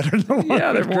non-Christians better than the ones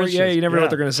they're with more. Christians. Yeah, you never know what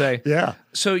they're going to say. Yeah.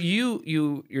 So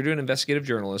you're doing investigative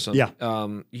journalism. Yeah.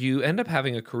 You end up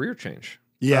having a career change.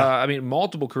 Yeah. I mean,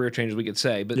 multiple career changes we could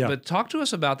say, but talk to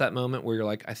us about that moment where you're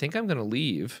like, I think I'm going to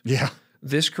leave. Yeah.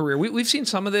 This career. We've seen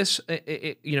some of this.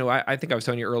 I think I was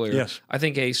telling you earlier. Yes. I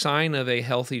think a sign of a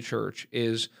healthy church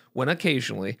is when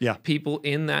occasionally people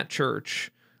in that church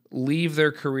leave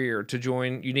their career to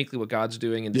join uniquely what God's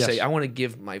doing and to say, I want to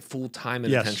give my full time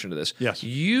and attention to this. Yes.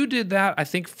 You did that, I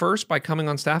think, first by coming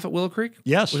on staff at Willow Creek.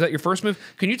 Yes. Was that your first move?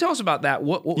 Can you tell us about that?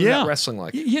 What was that wrestling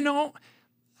like?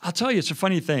 I'll tell you, it's a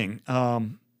funny thing.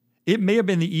 It may have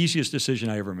been the easiest decision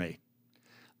I ever made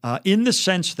in the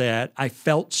sense that I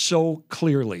felt so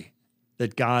clearly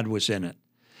that God was in it.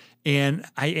 And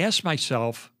I asked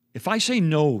myself, if I say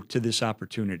no to this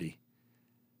opportunity,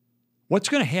 what's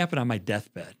going to happen on my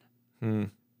deathbed?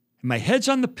 My head's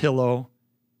on the pillow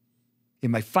in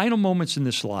my final moments in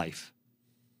this life.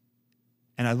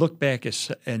 And I look back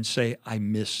and say, I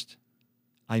missed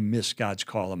God's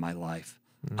call in my life.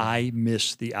 I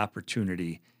missed the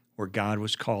opportunity where God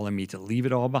was calling me to leave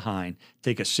it all behind,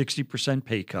 take a 60%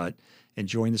 pay cut, and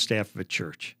join the staff of a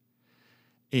church.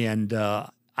 And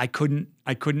I couldn't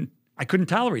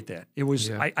tolerate that. It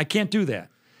was I can't do that.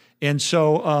 And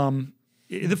so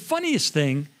the funniest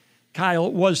thing,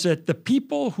 Kyle, was that the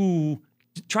people who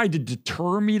tried to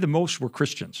deter me the most were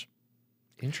Christians.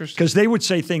 Interesting. Because they would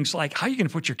say things like, how are you going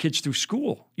to put your kids through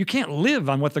school? You can't live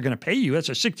on what they're going to pay you. That's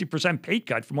a 60% pay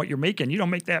cut from what you're making. You don't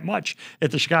make that much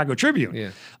at the Chicago Tribune.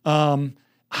 Yeah.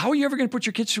 How are you ever going to put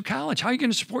your kids through college? How are you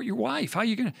going to support your wife? How are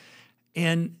you going to...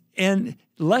 And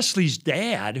Leslie's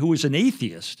dad, who was an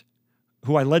atheist,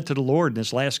 who I led to the Lord in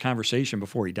this last conversation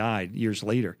before he died years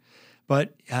later,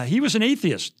 but he was an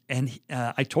atheist. And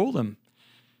I told him,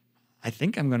 I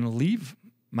think I'm going to leave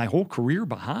my whole career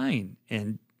behind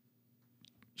and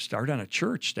start on a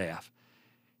church staff.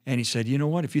 And he said, you know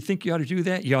what? If you think you ought to do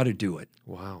that, you ought to do it.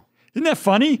 Wow. Isn't that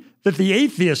funny that the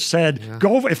atheist said,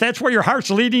 go, if that's where your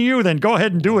heart's leading you, then go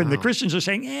ahead and do it. And the Christians are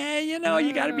saying,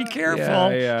 you got to be careful. How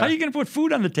are you going to put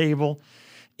food on the table?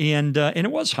 And it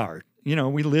was hard. We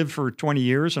lived for 20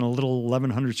 years in a little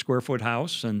 1,100 square foot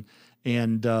house.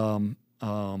 It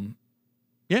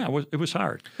was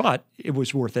hard, but it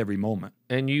was worth every moment.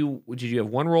 And did you have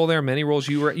one role there, many roles?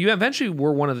 You eventually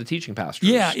were one of the teaching pastors.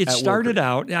 Yeah, it started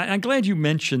out. I'm glad you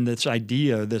mentioned this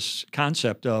idea, this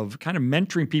concept of kind of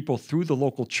mentoring people through the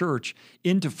local church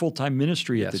into full-time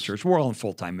ministry at the church. We're all in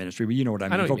full-time ministry, but you know what I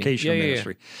mean, vocational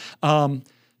ministry. Yeah.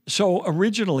 So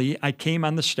originally, I came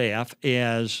on the staff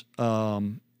as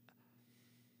it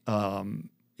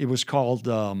was called.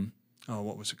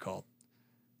 What was it called?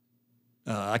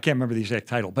 I can't remember the exact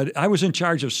title, but I was in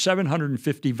charge of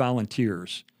 750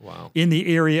 volunteers in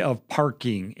the area of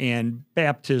parking and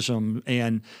baptism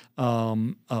and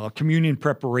communion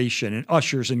preparation and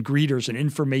ushers and greeters and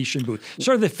information booths,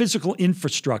 sort of the physical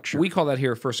infrastructure. We call that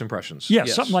here first impressions.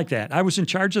 Yes, something like that. I was in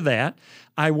charge of that.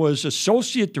 I was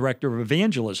associate director of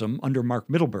evangelism under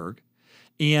Mark Middleburg.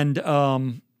 And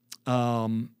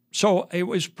so it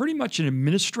was pretty much an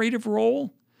administrative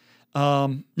role.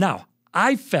 Now,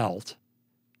 I felt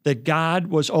that God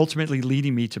was ultimately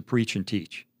leading me to preach and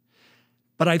teach.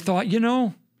 But I thought,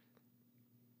 ego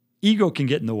can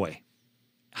get in the way.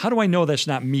 How do I know that's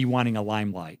not me wanting a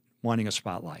limelight, wanting a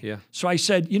spotlight? Yeah. So I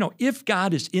said, if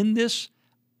God is in this,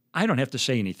 I don't have to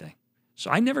say anything. So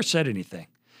I never said anything.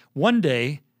 One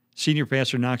day, senior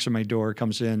pastor knocks on my door,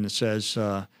 comes in and says,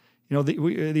 the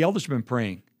elders have been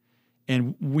praying,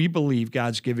 and we believe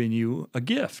God's given you a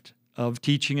gift of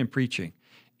teaching and preaching.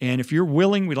 And if you're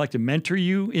willing, we'd like to mentor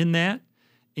you in that.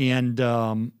 And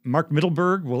Mark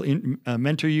Middleberg will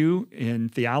mentor you in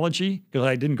theology, because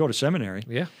I didn't go to seminary.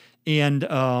 Yeah.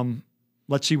 And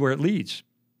let's see where it leads.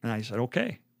 And I said,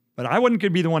 okay. But I wasn't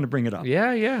going to be the one to bring it up.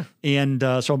 Yeah, yeah. And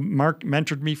so Mark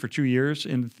mentored me for 2 years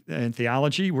in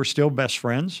theology. We're still best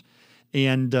friends.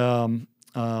 And I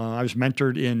was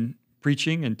mentored in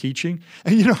preaching and teaching.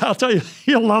 And, you know, I'll tell you,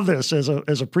 you'll love this as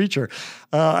a preacher.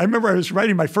 I remember I was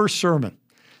writing my first sermon.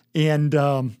 And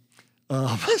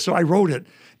so I wrote it.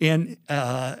 And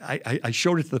I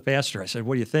showed it to the pastor. I said,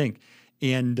 what do you think?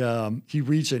 And he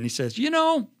reads it and he says, you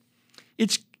know,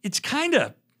 it's kind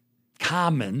of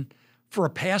common for a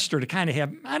pastor to kind of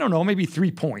have, I don't know, maybe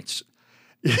 3 points.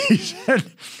 He said,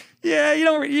 yeah, you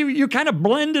know, you kind of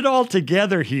blend it all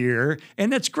together here. And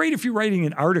that's great if you're writing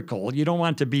an article. You don't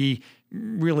want to be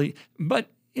really, but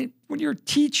when you're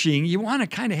teaching, you want to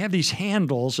kind of have these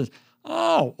handles. And,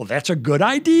 oh, well, that's a good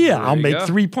idea. I'll make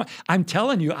 3 points. I'm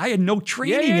telling you, I had no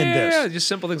training in this. Yeah, just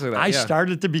simple things like that. I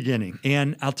started at the beginning.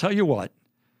 And I'll tell you what,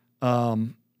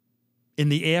 in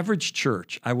the average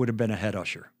church, I would have been a head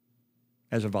usher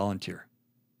as a volunteer.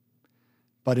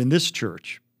 But in this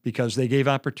church, because they gave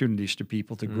opportunities to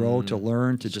people to grow, to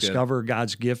learn, to discover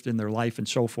God's gift in their life and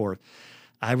so forth,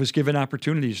 I was given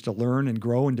opportunities to learn and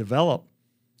grow and develop,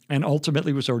 and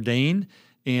ultimately was ordained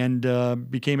and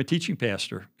became a teaching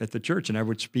pastor at the church. And I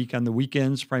would speak on the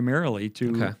weekends primarily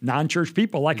to non-church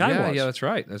people like I was. Yeah, that's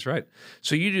right. That's right.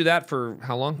 So you do that for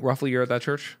how long? Roughly you're at that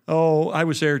church? Oh, I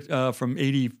was there from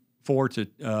 84 to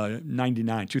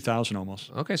 99, 2000 almost.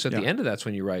 Okay, so at the end of that's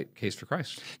when you write Case for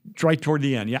Christ. Right toward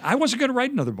the end, yeah. I wasn't going to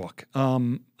write another book.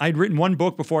 I'd written one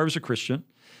book before I was a Christian,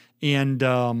 and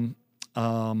I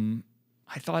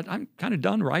thought, I'm kind of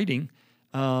done writing.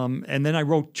 And then I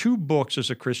wrote 2 books as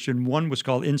a Christian. One was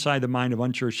called Inside the Mind of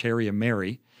Unchurched Harry and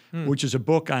Mary, which is a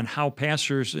book on how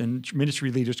pastors and ministry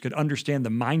leaders could understand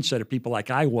the mindset of people like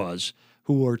I was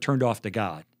who were turned off to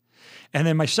God. And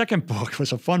then my second book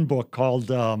was a fun book called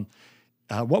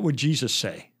What Would Jesus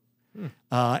Say?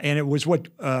 And it was what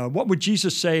would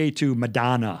Jesus say to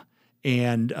Madonna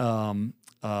and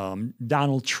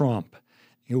Donald Trump,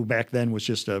 who back then was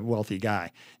just a wealthy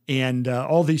guy, and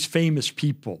all these famous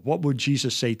people. What would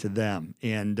Jesus say to them?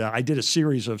 And I did a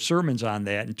series of sermons on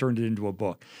that and turned it into a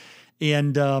book.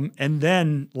 And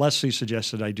then Leslie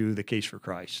suggested I do the Case for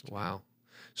Christ. Wow.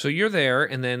 So you're there,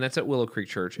 and then that's at Willow Creek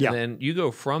Church, and then you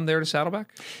go from there to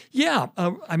Saddleback? Yeah.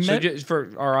 I met... So just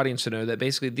for our audience to know that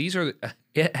basically these are,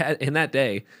 in that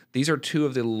day, these are 2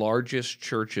 of the largest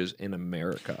churches in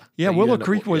America. Yeah, Willow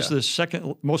Creek was the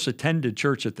second most attended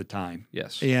church at the time.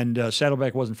 Yes. And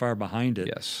Saddleback wasn't far behind it.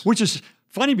 Yes. Which is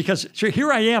funny because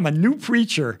here I am, a new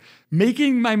preacher,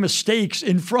 making my mistakes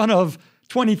in front of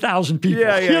 20,000 people.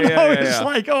 It's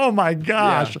like, oh my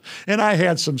gosh. Yeah. And I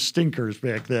had some stinkers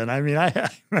back then. I mean, I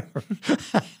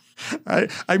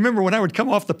remember when I would come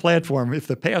off the platform, if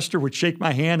the pastor would shake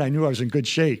my hand, I knew I was in good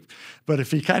shape. But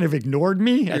if he kind of ignored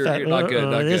me, I thought, not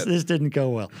good. This didn't go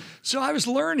well. So I was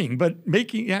learning, but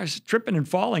I was tripping and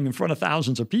falling in front of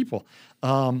thousands of people.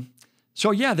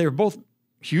 So yeah, they're both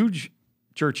huge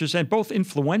churches and both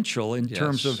influential in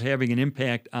terms of having an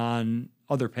impact on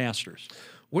other pastors.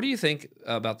 What do you think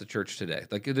about the church today?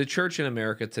 Like the church in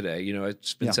America today, you know,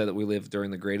 it's been said that we live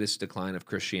during the greatest decline of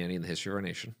Christianity in the history of our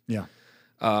nation. Yeah.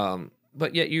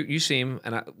 But yet you seem,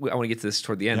 and I want to get to this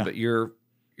toward the end, but you're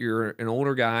an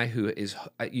older guy who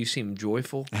you seem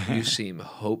joyful, you seem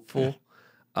hopeful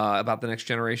about the next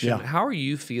generation. Yeah. How are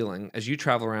you feeling as you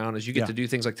travel around, as you get to do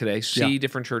things like today, see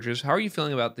different churches? How are you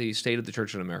feeling about the state of the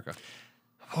church in America?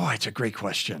 Oh, it's a great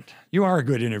question. You are a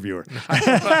good interviewer.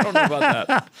 I don't know about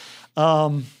that.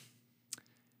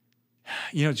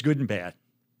 You know, it's good and bad.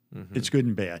 Mm-hmm. It's good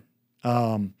and bad.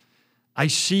 I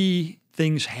see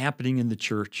things happening in the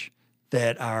church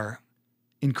that are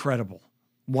incredible,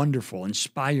 wonderful,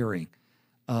 inspiring.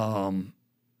 And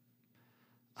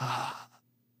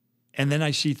then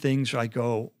I see things I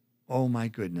go, oh my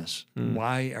goodness,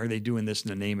 why are they doing this in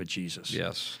the name of Jesus?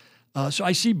 Yes. So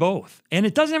I see both. And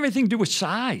it doesn't have anything to do with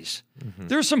size. Mm-hmm.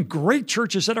 There are some great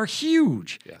churches that are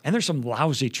huge, and there's some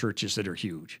lousy churches that are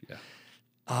huge.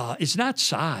 Yeah. It's not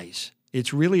size.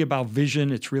 It's really about vision.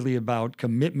 It's really about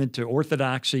commitment to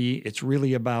orthodoxy. It's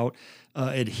really about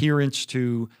adherence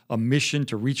to a mission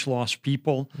to reach lost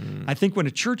people. I think when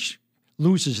a church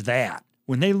loses that,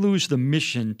 when they lose the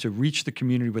mission to reach the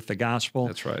community with the gospel,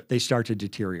 that's right, they start to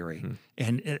deteriorate.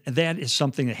 And that is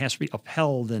something that has to be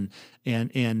upheld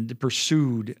and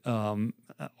pursued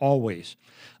always.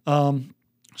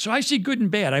 So I see good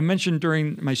and bad. I mentioned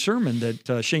during my sermon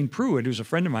that Shane Pruitt, who's a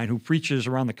friend of mine who preaches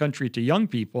around the country to young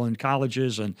people in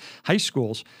colleges and high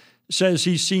schools, says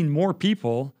he's seen more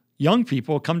people, young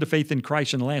people, come to faith in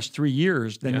Christ in the last 3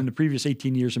 years than in the previous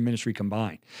 18 years of ministry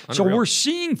combined. Unreal. So we're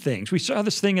seeing things. We saw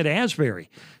this thing at Asbury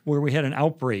where we had an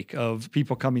outbreak of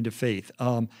people coming to faith.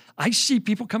 I see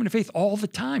people coming to faith all the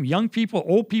time, young people,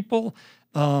 old people.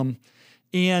 So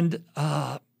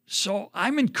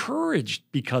I'm encouraged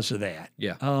because of that.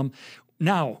 Yeah.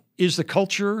 Now, is the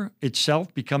culture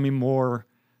itself becoming more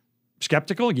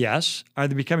skeptical? Yes. Are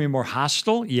they becoming more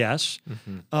hostile? Yes.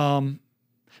 Mm-hmm.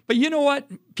 But you know what?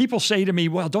 People say to me,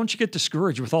 well, don't you get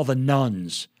discouraged with all the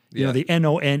nuns, you know, the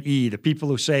N-O-N-E, the people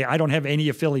who say, I don't have any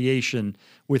affiliation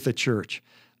with the church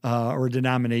or a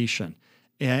denomination.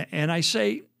 And I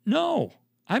say, no,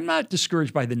 I'm not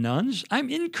discouraged by the nuns. I'm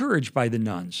encouraged by the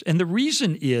nuns. And the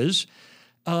reason is,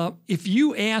 if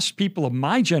you ask people of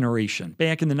my generation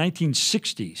back in the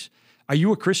 1960s, are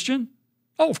you a Christian?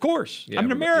 Oh, of course. I'm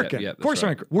an American. Of course I'm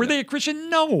a Christian. Were they a Christian?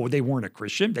 No, they weren't a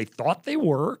Christian. They thought they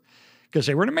were because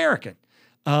they were an American.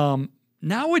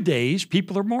 Nowadays,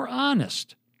 people are more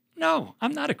honest. No,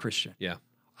 I'm not a Christian. Yeah.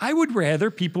 I would rather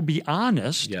people be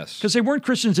honest Yes. because they weren't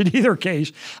Christians in either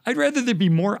case. I'd rather they be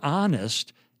more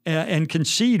honest and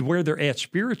concede where they're at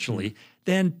spiritually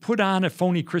than put on a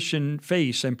phony Christian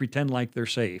face and pretend like they're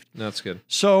saved. That's good.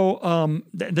 So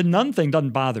the nun thing doesn't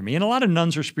bother me. And a lot of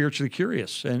nuns are spiritually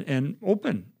curious and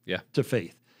open to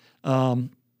faith.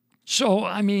 So,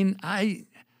 I mean,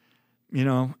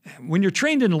 when you're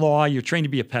trained in law, you're trained to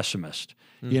be a pessimist.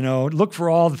 You know, look for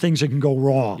all the things that can go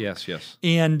wrong. Yes, yes.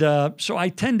 And so I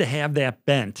tend to have that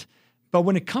bent. But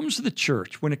when it comes to the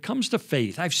church, when it comes to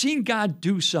faith, I've seen God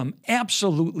do some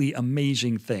absolutely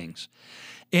amazing things.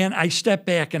 And I step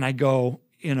back and I go,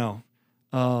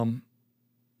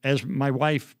 as my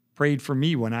wife prayed for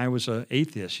me when I was an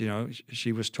atheist,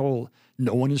 she was told,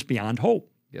 no one is beyond hope.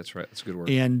 That's right. That's a good word.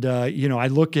 And, I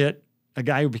look at a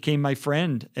guy who became my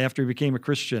friend after he became a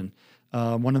Christian,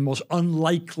 one of the most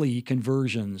unlikely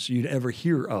conversions you'd ever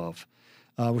hear of,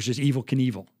 was just Evel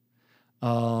Knievel.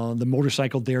 The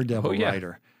motorcycle daredevil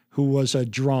rider, who was a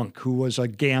drunk, who was a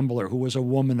gambler, who was a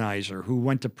womanizer, who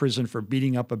went to prison for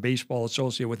beating up a baseball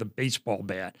associate with a baseball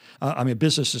bat. A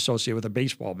business associate with a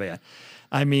baseball bat.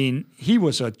 I mean, he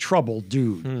was a troubled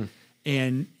dude.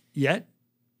 And yet,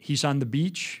 he's on the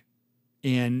beach,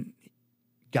 and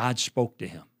God spoke to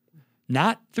him.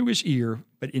 Not through his ear,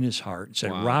 but in his heart. And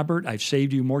said, Robert, I've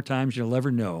saved you more times than you'll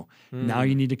ever know. Now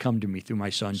you need to come to me through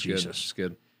my son, Jesus. That's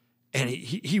good. And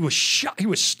he was shocked. He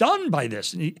was stunned by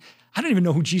this. And I don't even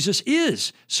know who Jesus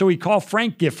is. So he called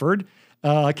Frank Gifford,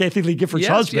 Kathy Lee Gifford's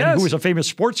husband, who was a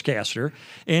famous sportscaster.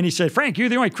 And he said, Frank, you're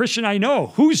the only Christian I know.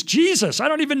 Who's Jesus? I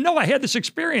don't even know. I had this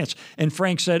experience. And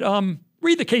Frank said,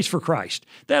 read The Case for Christ.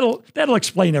 That'll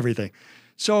explain everything.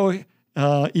 So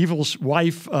Evel's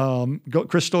wife,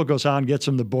 Crystal, goes out and gets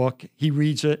him the book. He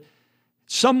reads it.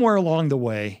 Somewhere along the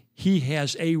way, he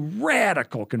has a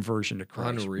radical conversion to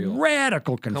Christ. Unreal.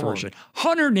 Radical conversion.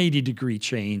 180-degree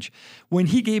change. When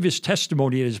he gave his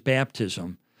testimony at his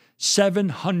baptism,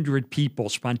 700 people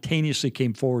spontaneously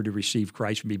came forward to receive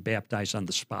Christ and be baptized on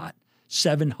the spot.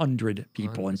 700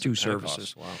 people in 2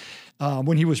 services. Wow.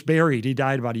 When he was buried, he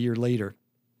died about a year later,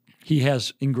 he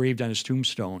has engraved on his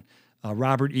tombstone,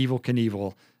 Robert Evel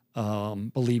Knievel,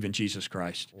 believe in Jesus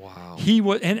Christ. Wow. He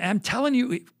was, and I'm telling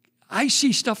you, I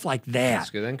see stuff like that. That's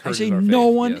good. That I say our no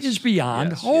faith. one is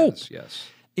beyond hope. Yes.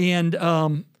 And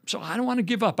so I don't want to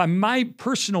give up. My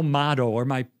personal motto or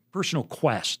my personal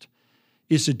quest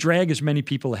is to drag as many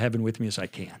people to heaven with me as I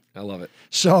can. I love it.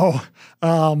 So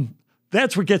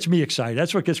that's what gets me excited.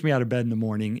 That's what gets me out of bed in the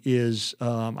morning is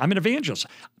I'm an evangelist.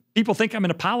 People think I'm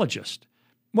an apologist.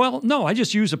 Well, no, I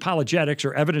just use apologetics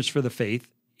or evidence for the faith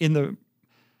in the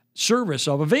service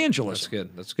of evangelism.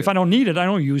 That's good. If I don't need it, I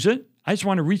don't use it. I just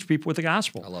want to reach people with the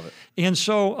gospel. I love it. And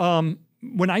so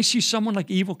when I see someone like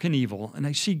Evel Knievel and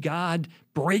I see God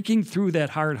breaking through that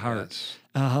hard heart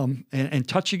and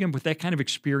touching him with that kind of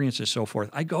experience and so forth,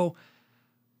 I go,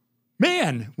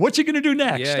 man, what's he going to do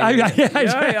next?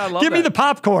 I love Give me the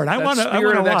popcorn. I want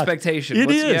to watch. Expectation.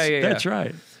 It is. That's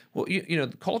right. Well,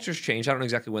 the culture's changed. I don't know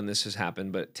exactly when this has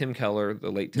happened, but Tim Keller, the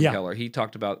late Tim Keller, he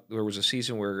talked about there was a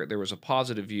season where there was a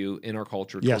positive view in our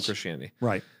culture toward Christianity.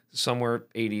 Right. Somewhere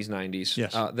 80s, 90s.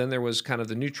 Yes. Then there was kind of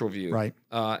the neutral view. Right.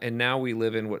 And now we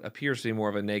live in what appears to be more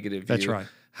of a negative view. That's right.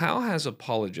 How has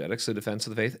apologetics, the defense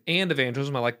of the faith, and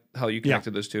evangelism, I like how you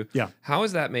connected those two. Yeah. How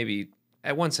is that maybe,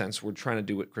 at one sense, we're trying to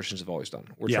do what Christians have always done.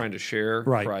 We're trying to share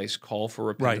Christ, call for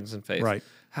repentance and faith. Right.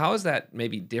 How is that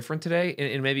maybe different today?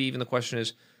 And maybe even the question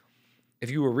is, if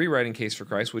you were rewriting Case for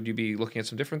Christ, would you be looking at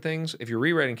some different things? If you're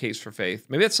rewriting Case for Faith,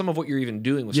 maybe that's some of what you're even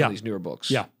doing with some of these newer books.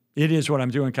 Yeah. It is what I'm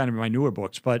doing kind of in my newer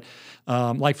books. But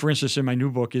like, for instance, in my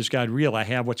new book, Is God Real?, I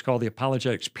have what's called the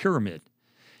apologetics pyramid.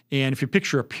 And if you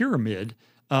picture a pyramid,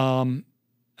 to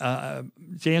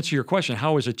answer your question,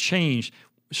 how has it changed?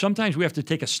 Sometimes we have to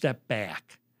take a step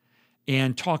back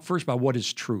and talk first about what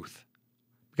is truth.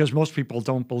 Because most people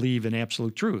don't believe in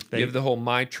absolute truth. You have the whole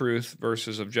my truth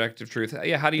versus objective truth.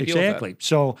 Yeah, how do you deal with that? Exactly.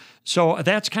 So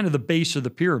that's kind of the base of the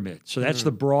pyramid. So that's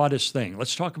the broadest thing.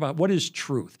 Let's talk about what is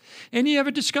truth. And you have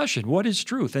a discussion. What is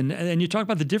truth? And you talk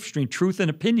about the difference between truth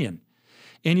and opinion.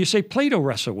 And you say Plato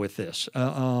wrestled with this,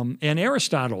 and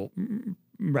Aristotle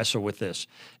wrestled with this.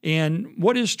 And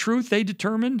what is truth? They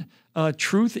determined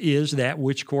truth is that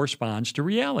which corresponds to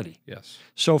reality. Yes.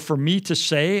 So for me to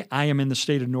say I am in the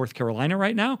state of North Carolina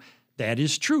right now, that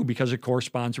is true because it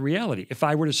corresponds to reality. If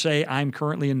I were to say I'm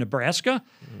currently in Nebraska,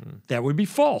 that would be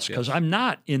false because I'm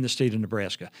not in the state of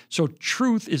Nebraska. So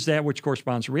truth is that which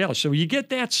corresponds to reality. So you get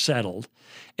that settled,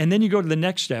 and then you go to the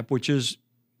next step, which is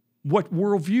what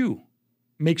worldview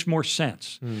makes more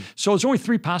sense. So there's only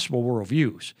three possible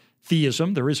worldviews.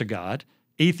 Theism, there is a God.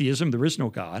 Atheism, there is no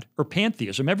God. Or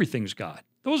pantheism, everything's God.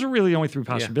 Those are really the only three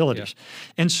possibilities.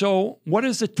 Yeah. And so what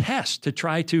is the test to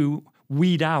try to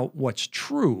weed out what's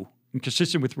true and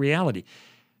consistent with reality?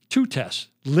 Two tests,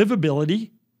 livability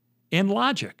and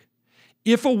logic.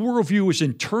 If a worldview is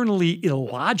internally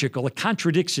illogical, it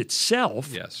contradicts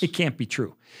itself, it can't be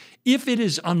true. If it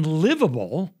is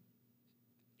unlivable,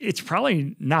 it's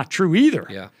probably not true either.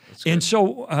 Yeah, and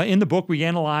so in the book, we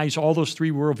analyze all those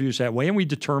three worldviews that way, and we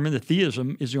determine that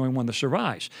theism is the only one that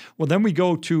survives. Well, then we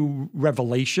go to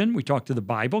Revelation. We talk to the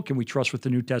Bible. Can we trust what the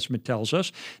New Testament tells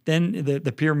us? Then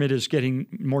the pyramid is getting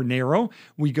more narrow.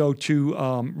 We go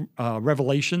to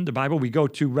Revelation, the Bible. We go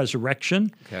to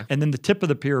resurrection. And then the tip of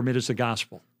the pyramid is the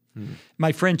gospel.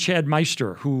 My friend Chad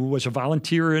Meister, who was a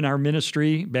volunteer in our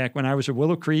ministry back when I was at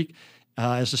Willow Creek,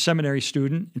 as a seminary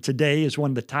student, and today is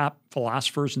one of the top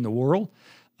philosophers in the world,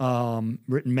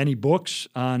 written many books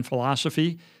on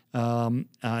philosophy. He's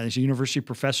a university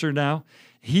professor now.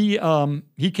 He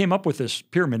came up with this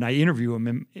pyramid. I interview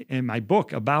him in my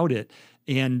book about it,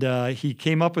 and he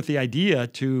came up with the idea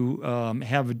to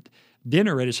have a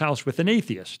dinner at his house with an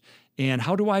atheist. And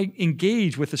how do I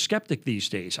engage with a skeptic these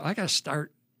days? I got to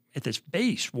start at this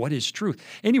base, what is truth?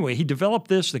 Anyway, he developed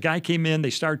this. The guy came in. They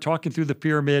started talking through the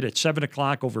pyramid at 7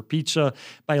 o'clock over pizza.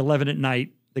 By 11 at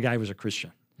night, the guy was a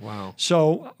Christian. Wow.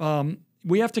 So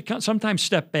we have to sometimes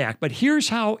step back. But here's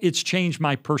how it's changed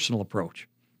my personal approach.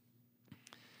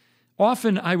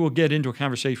 Often I will get into a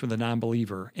conversation with a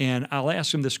non-believer, and I'll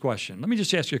ask him this question. Let me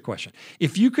just ask you a question.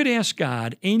 If you could ask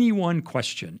God any one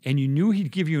question, and you knew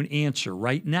he'd give you an answer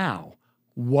right now,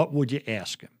 what would you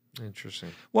ask him?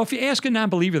 Interesting. Well, if you ask a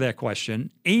non-believer that question,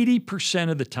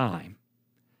 80% of the time,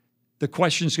 the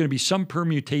question is going to be some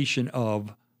permutation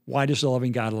of, why does the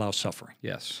loving God allow suffering?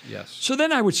 Yes. So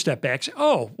then I would step back and say,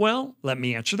 oh, well, let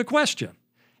me answer the question.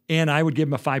 And I would give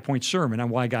him a 5-point sermon on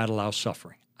why God allows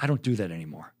suffering. I don't do that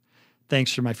anymore.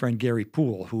 Thanks to my friend Gary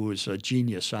Poole, who is a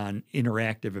genius on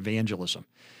interactive evangelism.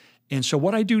 And so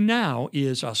what I do now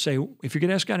is I'll say, if you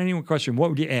could ask God any one question, what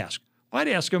would you ask? I'd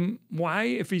ask him, why,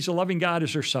 if he's a loving God,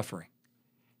 is there suffering?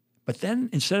 But then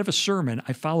instead of a sermon,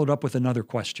 I followed up with another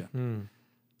question.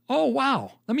 Oh,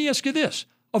 wow. Let me ask you this.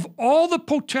 Of all the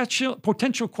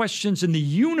potential questions in the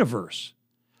universe,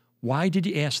 why did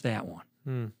you ask that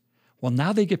one? Well,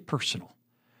 now they get personal.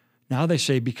 Now they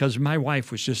say, because my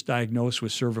wife was just diagnosed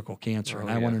with cervical cancer, and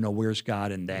I want to know, where's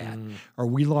God in that? Or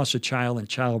we lost a child in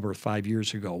childbirth 5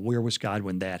 years ago. Where was God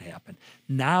when that happened?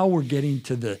 Now we're getting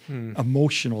to the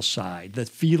emotional side, the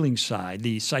feeling side,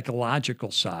 the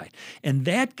psychological side. And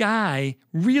that guy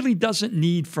really doesn't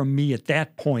need from me at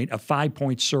that point a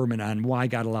 5-point sermon on why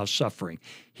God allows suffering.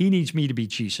 He needs me to be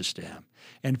Jesus to him,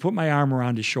 and put my arm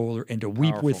around his shoulder, and to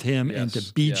weep with him, and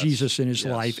to be Jesus in his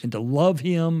life, and to love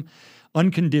him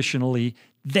unconditionally.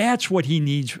 That's what he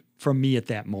needs from me at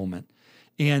that moment.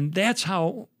 And that's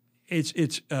how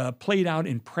it's played out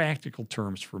in practical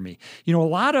terms for me. You know, a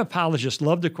lot of apologists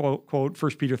love to quote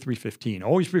 1 Peter 3:15.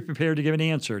 Always be prepared to give an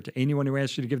answer to anyone who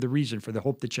asks you to give the reason for the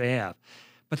hope that you have.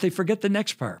 But they forget the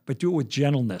next part, but do it with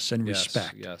gentleness and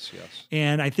respect. Yes.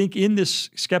 And I think in this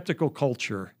skeptical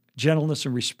culture, gentleness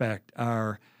and respect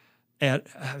are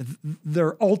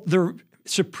they're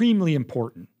supremely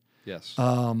important. Yes.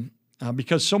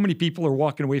 Because so many people are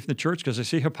walking away from the church because they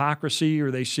see hypocrisy, or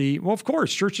they see, well, of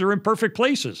course, churches are imperfect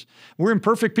places. We're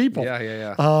imperfect people.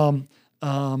 Yeah.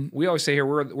 We always say here,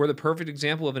 we're the perfect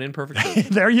example of an imperfect church.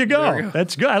 There you go.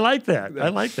 That's good. I like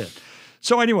that.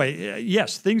 So anyway,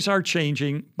 yes, things are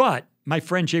changing, but my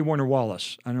friend J. Warner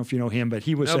Wallace, I don't know if you know him, but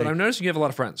he was but I'm noticing you have a lot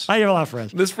of friends. I have a lot of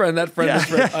friends. This friend, that friend, this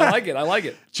friend. I like it. I like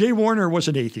it. Jay Warner was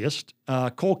an atheist,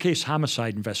 cold case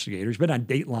homicide investigator. He's been on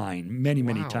Dateline many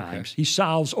times. Okay. He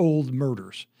solves old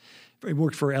murders. He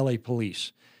worked for LA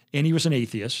police. And he was an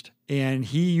atheist. And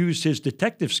he used his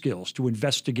detective skills to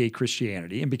investigate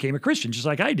Christianity and became a Christian, just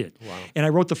like I did. Wow. And I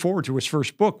wrote the foreword to his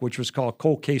first book, which was called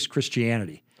Cold Case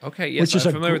Christianity. Okay, yes, which is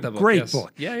I'm familiar with that book. Great yes.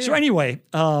 book. Yeah. So anyway,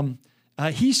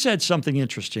 he said something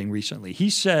interesting recently. He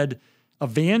said,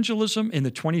 evangelism in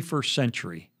the 21st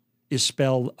century is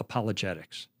spelled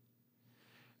apologetics.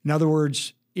 In other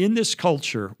words, in this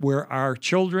culture where our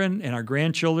children and our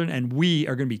grandchildren and we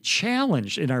are going to be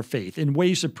challenged in our faith in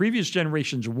ways that previous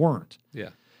generations weren't,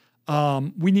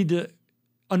 we need to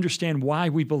understand why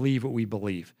we believe what we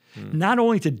believe. Not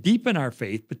only to deepen our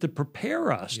faith, but to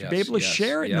prepare us to be able to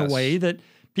share it in a way that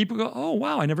people go, oh,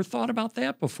 wow, I never thought about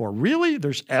that before. Really?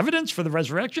 There's evidence for the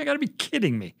resurrection? You got to be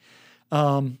kidding me.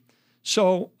 Because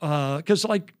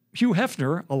like Hugh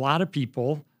Hefner, a lot of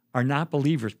people are not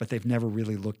believers, but they've never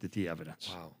really looked at the evidence.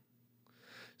 Wow.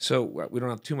 So we don't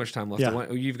have too much time left.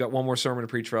 Yeah. You've got one more sermon to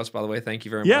preach for us, by the way. Thank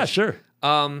you very much. Yeah, sure.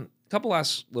 Couple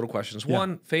last little questions. Yeah.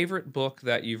 One, favorite book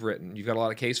that you've written. You've got a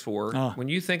lot of case for. When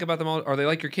you think about them all, are they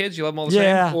like your kids? You love them all the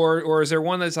same? Or is there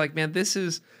one that's like, man, this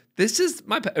is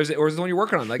my, or is it the one you're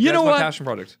working on? Like, that's my passion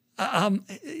project.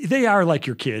 They are like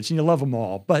your kids, and you love them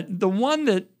all. But the one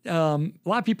that a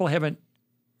lot of people haven't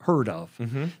heard of,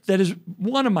 that is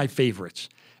one of my favorites,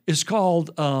 is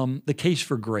called The Case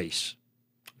for Grace.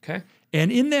 Okay.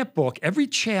 And in that book, every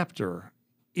chapter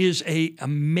is a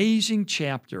amazing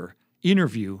chapter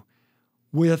interview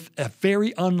with a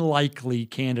very unlikely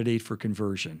candidate for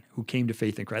conversion who came to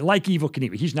faith in Christ, like Evel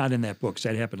Knievel. He's not in that book, so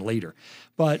that happened later.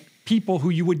 But people who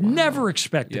you would never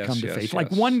expect to come to faith.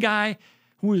 Like one guy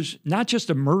who was not just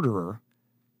a murderer,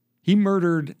 he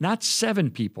murdered not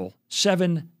 7 people,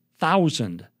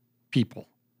 7,000 people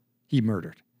he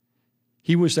murdered.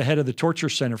 He was the head of the torture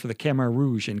center for the Khmer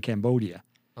Rouge in Cambodia.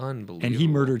 Unbelievable. And he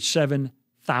murdered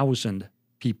 7,000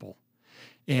 people.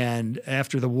 And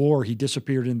after the war, he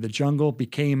disappeared in the jungle,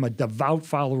 became a devout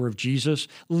follower of Jesus,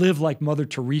 lived like Mother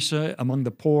Teresa among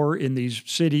the poor in these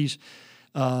cities,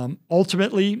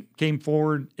 ultimately came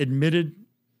forward, admitted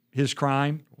his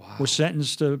crime, was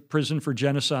sentenced to prison for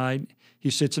genocide.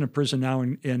 He sits in a prison now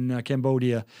in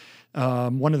Cambodia.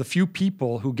 One of the few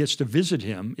people who gets to visit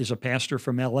him is a pastor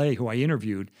from L.A. who I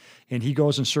interviewed, and he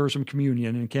goes and serves him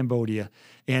communion in Cambodia.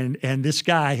 And this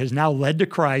guy has now led to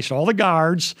Christ all the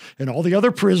guards and all the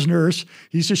other prisoners.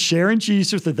 He's just sharing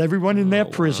Jesus with everyone in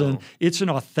that prison. Wow. It's an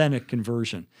authentic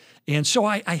conversion. And so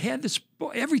I had this,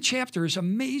 every chapter is an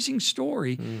amazing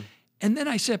story. And then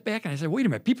I sat back and I said, wait a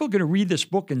minute, people are going to read this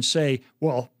book and say,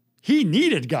 well, he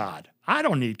needed God. I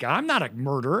don't need God. I'm not a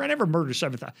murderer. I never murdered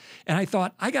 7,000. And I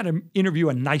thought, I got to interview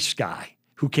a nice guy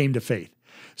who came to faith.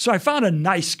 So I found a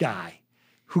nice guy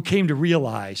who came to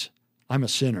realize I'm a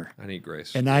sinner. I need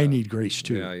grace. And I need grace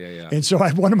too. Yeah. And so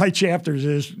one of my chapters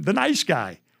is the nice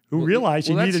guy who realized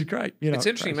he needed Christ. It's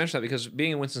interesting you mention that because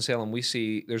being in Winston-Salem, we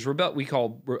see there's I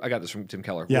got this from Tim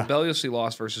Keller, rebelliously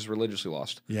lost versus religiously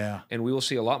lost. Yeah. And we will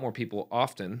see a lot more people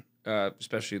often,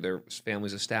 especially their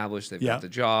families established, they've got the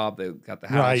job, they've got the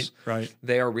house. Right.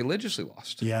 They are religiously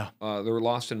lost. Yeah. They're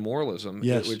lost in moralism,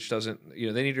 which doesn't,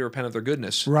 they need to repent of their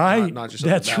goodness. Right. Not just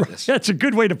of their badness. Right. That's a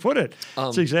good way to put it.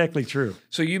 That's exactly true.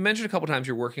 So you mentioned a couple times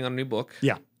you're working on a new book.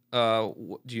 Yeah.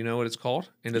 Do you know what it's called?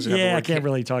 And does it have I can't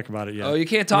really talk about it yet. Oh, you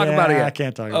can't talk about it yet? I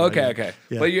can't talk about it yet. Okay.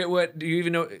 Yeah. But do you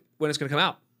even know when it's going to come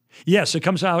out? Yes, it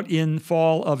comes out in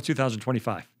fall of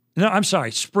 2025. No, I'm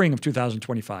sorry, spring of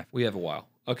 2025. We have a while.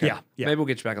 Okay. Yeah. Maybe we'll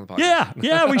get you back on the podcast.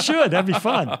 Yeah, we should. That'd be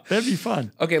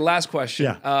fun. Okay, last question.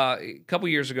 Yeah. A couple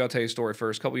years ago, I'll tell you a story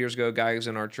first. A couple years ago, a guy who's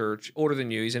in our church, older than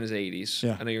you, he's in his 80s.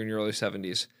 Yeah. I know you're in your early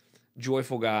 70s.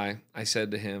 Joyful guy. I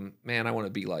said to him, man, I want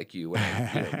to be like you when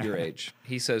I'm your age.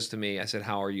 He says to me, I said,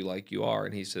 how are you like you are?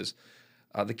 And he says,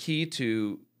 the key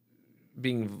to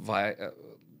being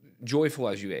joyful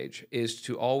as you age is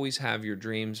to always have your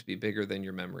dreams be bigger than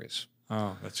your memories.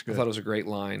 Oh, that's good. I thought it was a great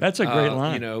line. That's a great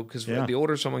line. Because the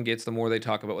older someone gets, the more they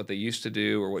talk about what they used to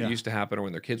do or what used to happen or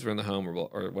when their kids were in the home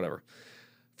or whatever.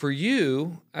 For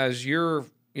you, as you're,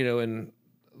 in,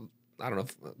 I don't know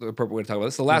if the appropriate way to talk about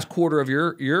this, the last quarter of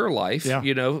your life,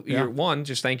 you're one,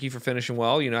 just thank you for finishing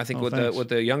well. I think what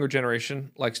the younger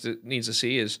generation needs to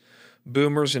see is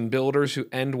boomers and builders who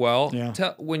end well.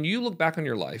 Yeah. When you look back on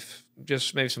your life,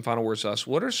 just maybe some final words to us,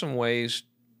 what are some ways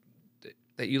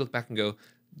that you look back and go,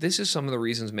 this is some of the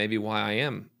reasons maybe why I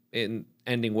am in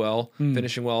ending well,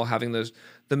 finishing well, having those,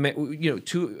 you have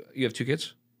 2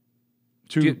 kids?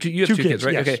 You have two kids,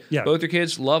 right? Yes. Okay. Yeah. Both your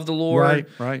kids love the Lord.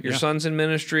 Right. Your son's in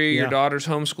ministry. Your daughter's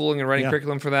homeschooling and writing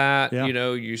curriculum for that. Yeah. You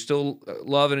know, you still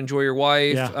love and enjoy your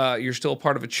wife. Yeah. You're still a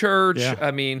part of a church. Yeah.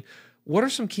 I mean, what are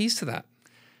some keys to that?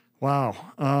 Wow.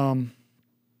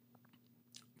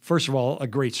 First of all, a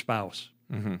great spouse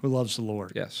who loves the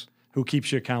Lord. Yes. Who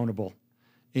keeps you accountable.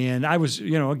 And I was,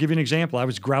 I'll give you an example. I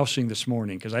was grousing this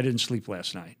morning because I didn't sleep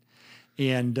last night.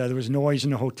 And there was noise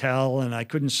in the hotel, and I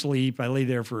couldn't sleep. I lay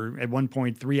there for, at one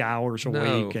point, 3 hours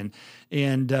awake.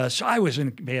 And so I was in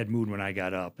a bad mood when I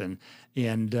got up. And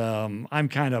I'm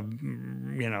kind of,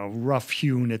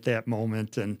 rough-hewn at that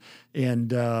moment.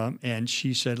 And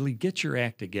she said, Lee, get your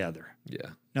act together.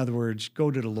 Yeah. In other words,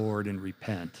 go to the Lord and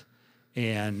repent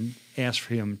and ask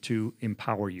for him to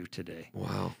empower you today.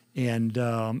 Wow. And,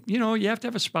 you have to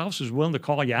have a spouse who's willing to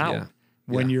call you out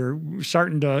when you're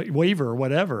starting to waver or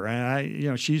whatever.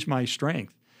 And she's my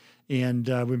strength. And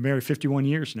we've been married 51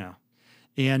 years now.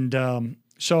 And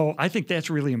so I think that's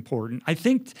really important. I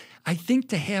think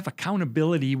to have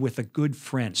accountability with a good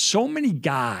friend. So many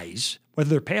guys, whether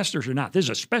they're pastors or not, this is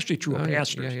especially true of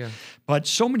pastors, but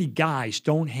so many guys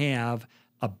don't have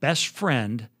a best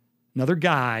friend, another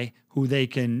guy who they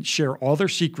can share all their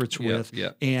secrets with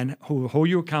and who hold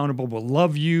you accountable, will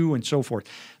love you, and so forth.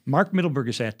 Mark Middleberg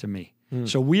is that to me.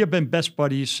 So we have been best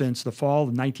buddies since the fall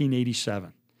of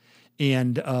 1987.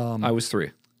 And I was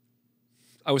 3.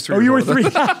 I was 3 Oh, years you were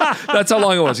old. 3? That's how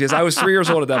long it was. Yes, I was 3 years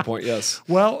old at that point, yes.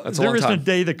 Well, That's there isn't a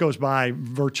day that goes by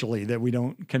virtually that we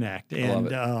don't connect. And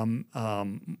love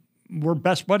it. We're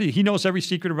best buddies. He knows every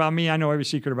secret about me. I know every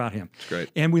secret about him. It's great.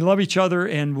 And we love each other,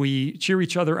 and we cheer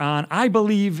each other on. I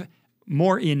believe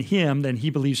more in him than he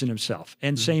believes in himself.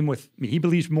 And same with me. He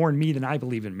believes more in me than I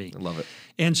believe in me. I love it.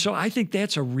 And so I think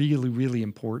that's a really, really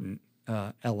important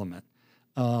element.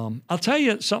 I'll tell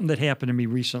you something that happened to me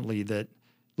recently that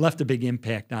left a big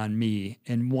impact on me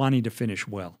and wanting to finish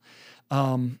well.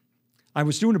 I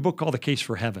was doing a book called The Case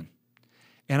for Heaven.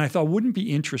 And I thought, wouldn't it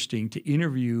be interesting to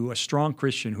interview a strong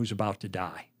Christian who's about to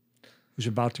die, who's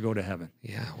about to go to heaven?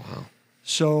 Yeah, wow.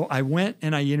 So I went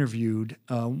and I interviewed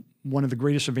one of the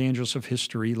greatest evangelists of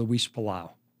history, Luis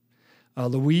Palau.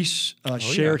 Luis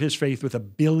shared his faith with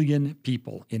 1 billion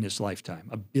people in his lifetime,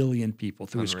 1 billion people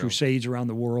through his crusades around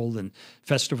the world and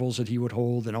festivals that he would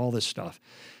hold and all this stuff.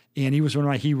 And he was one of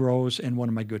my heroes and one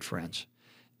of my good friends.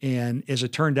 And as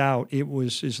it turned out, it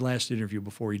was his last interview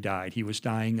before he died. He was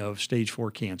dying of stage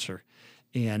 4 cancer.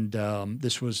 And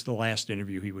this was the last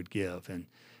interview he would give.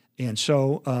 And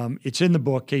so it's in the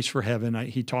book, Case for Heaven.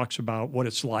 He talks about what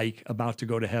it's like about to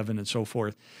go to heaven and so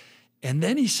forth. And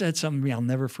then he said something to me I'll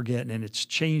never forget, and it's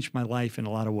changed my life in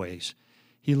a lot of ways.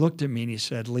 He looked at me and he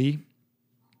said, Lee,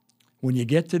 when you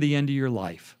get to the end of your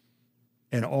life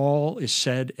and all is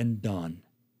said and done,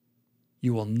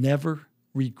 you will never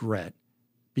regret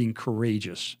being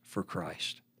courageous for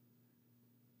Christ.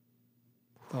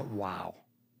 Oh, wow.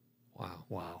 Wow.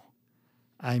 Wow.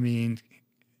 I mean,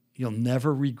 you'll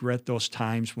never regret those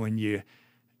times when you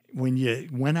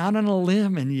went out on a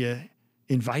limb and you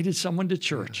invited someone to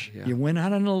church. You went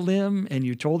out on a limb and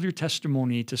you told your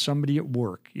testimony to somebody at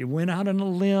work. You went out on a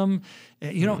limb.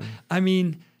 I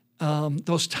mean,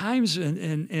 those times,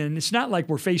 and it's not like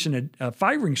we're facing a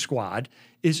firing squad.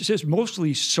 It's just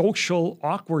mostly social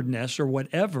awkwardness or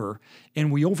whatever,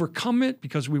 and we overcome it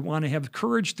because we want to have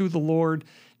courage through the Lord.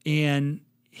 And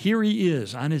here he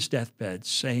is on his deathbed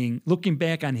saying, looking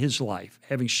back on his life,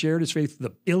 having shared his faith with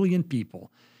 1 billion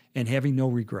people and having no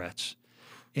regrets.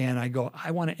 And I go, I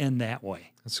want to end that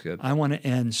way. That's good. I want to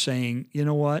end saying, you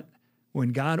know what?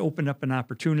 When God opened up an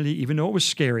opportunity, even though it was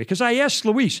scary, because I asked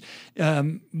Luis,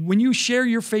 when you share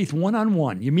your faith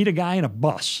one-on-one, you meet a guy in a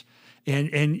bus,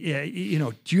 and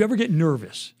do you ever get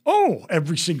nervous? Oh,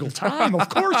 every single time. Of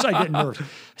course I get nervous. I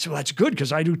said, well, that's good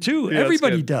because I do too. Yeah,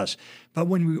 everybody does. But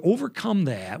when we overcome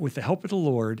that with the help of the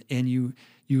Lord and you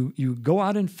go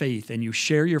out in faith and you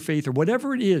share your faith or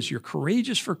whatever it is, you're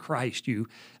courageous for Christ. You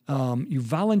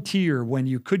volunteer when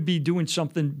you could be doing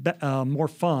something more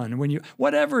fun.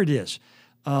 Whatever it is,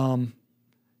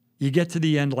 you get to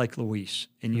the end like Luis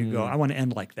and you go, I want to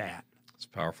end like that. It's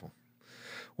powerful.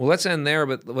 Well, let's end there,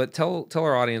 but tell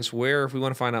our audience where, if we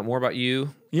want to find out more about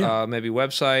you, maybe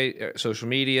website, social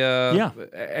media,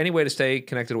 any way to stay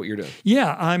connected to what you're doing.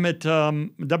 Yeah, I'm at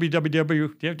www. Do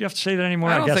you have to say that anymore?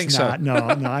 I don't guess think not.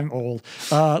 so. No, I'm old.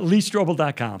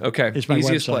 LeeStrobel.com. Okay, is my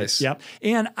easiest website. place. Yep,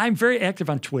 and I'm very active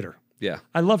on Twitter. Yeah.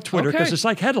 I love Twitter because Okay. it's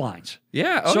like headlines.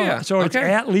 Yeah. Oh, yeah. So it's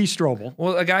Okay. at Lee Strobel.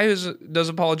 Well, a guy who does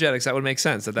apologetics, that would make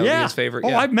sense. That would be his favorite. Oh,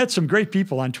 Yeah. I've met some great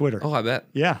people on Twitter. Oh, I bet.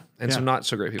 Yeah. And some not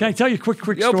so great people. Can I tell you a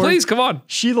quick Yo, story? please, come on.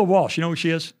 Sheila Walsh. You know who she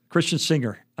is? Christian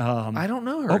singer. I don't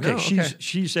know her. Okay, No,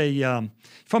 she's a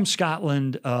from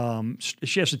Scotland.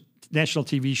 She has a national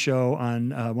TV show on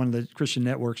one of the Christian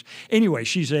networks. Anyway,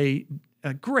 she's a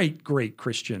great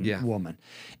Christian woman,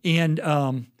 and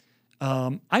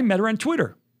I met her on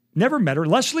Twitter. Never met her.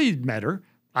 Leslie met her.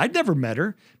 I'd never met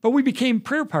her, but we became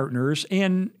prayer partners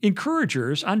and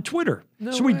encouragers on Twitter.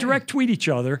 So we direct tweet each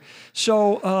other.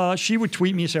 So she would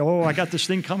tweet me and say, "Oh, I got this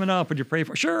thing coming up. Would you pray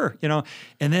for?" Sure, you know.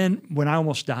 And then when I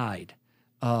almost died,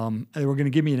 they were going to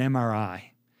give me an MRI,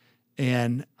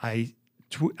 and I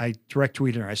direct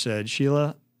tweeted her. I said,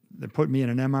 "Sheila, they put me in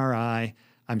an MRI.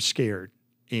 I'm scared,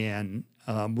 and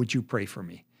would you pray for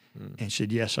me?" And she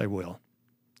said, "Yes, I will."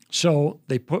 So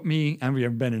they put me, I've never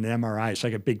been in an MRI. It's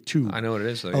like a big tube. I know what it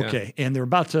is, though. Okay. And they're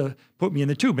about to put me in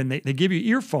the tube, and they give you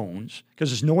earphones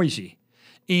because it's noisy.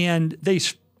 And they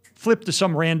flip to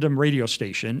some random radio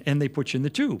station, and they put you in the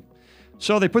tube.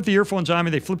 So they put the earphones on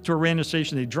me. They flip to a random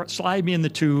station. They slide me in the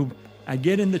tube. I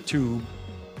get in the tube,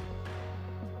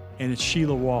 and it's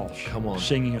Sheila Walsh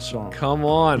singing a song. Come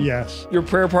on. Yes. Your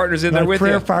prayer partner's in there with you.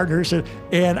 Prayer partners.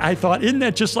 And I thought, isn't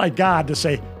that just like God to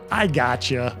say, I got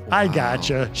you. Wow. I got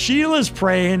you. Sheila's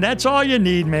praying. That's all you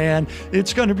need, man.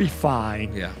 It's going to be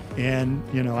fine. Yeah. And,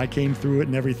 you know, I came through it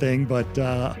and everything, but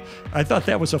I thought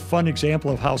that was a fun example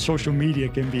of how social media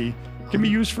can be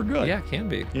used for good. Yeah, it can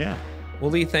be. Yeah. Well,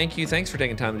 Lee, thank you. Thanks for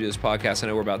taking time to do this podcast. I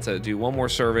know we're about to do one more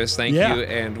service. Thank you.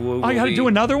 And I got to do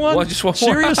another one? Well, just one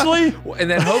Seriously? More. And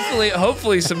then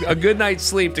hopefully a good night's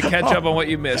sleep to catch up on what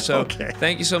you missed. So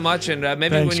thank you so much. And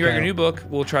maybe when you write your new book,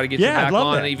 we'll try to get you back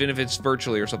on, even if it's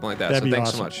virtually or something like that. That'd so be thanks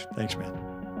awesome. so much. Thanks, man.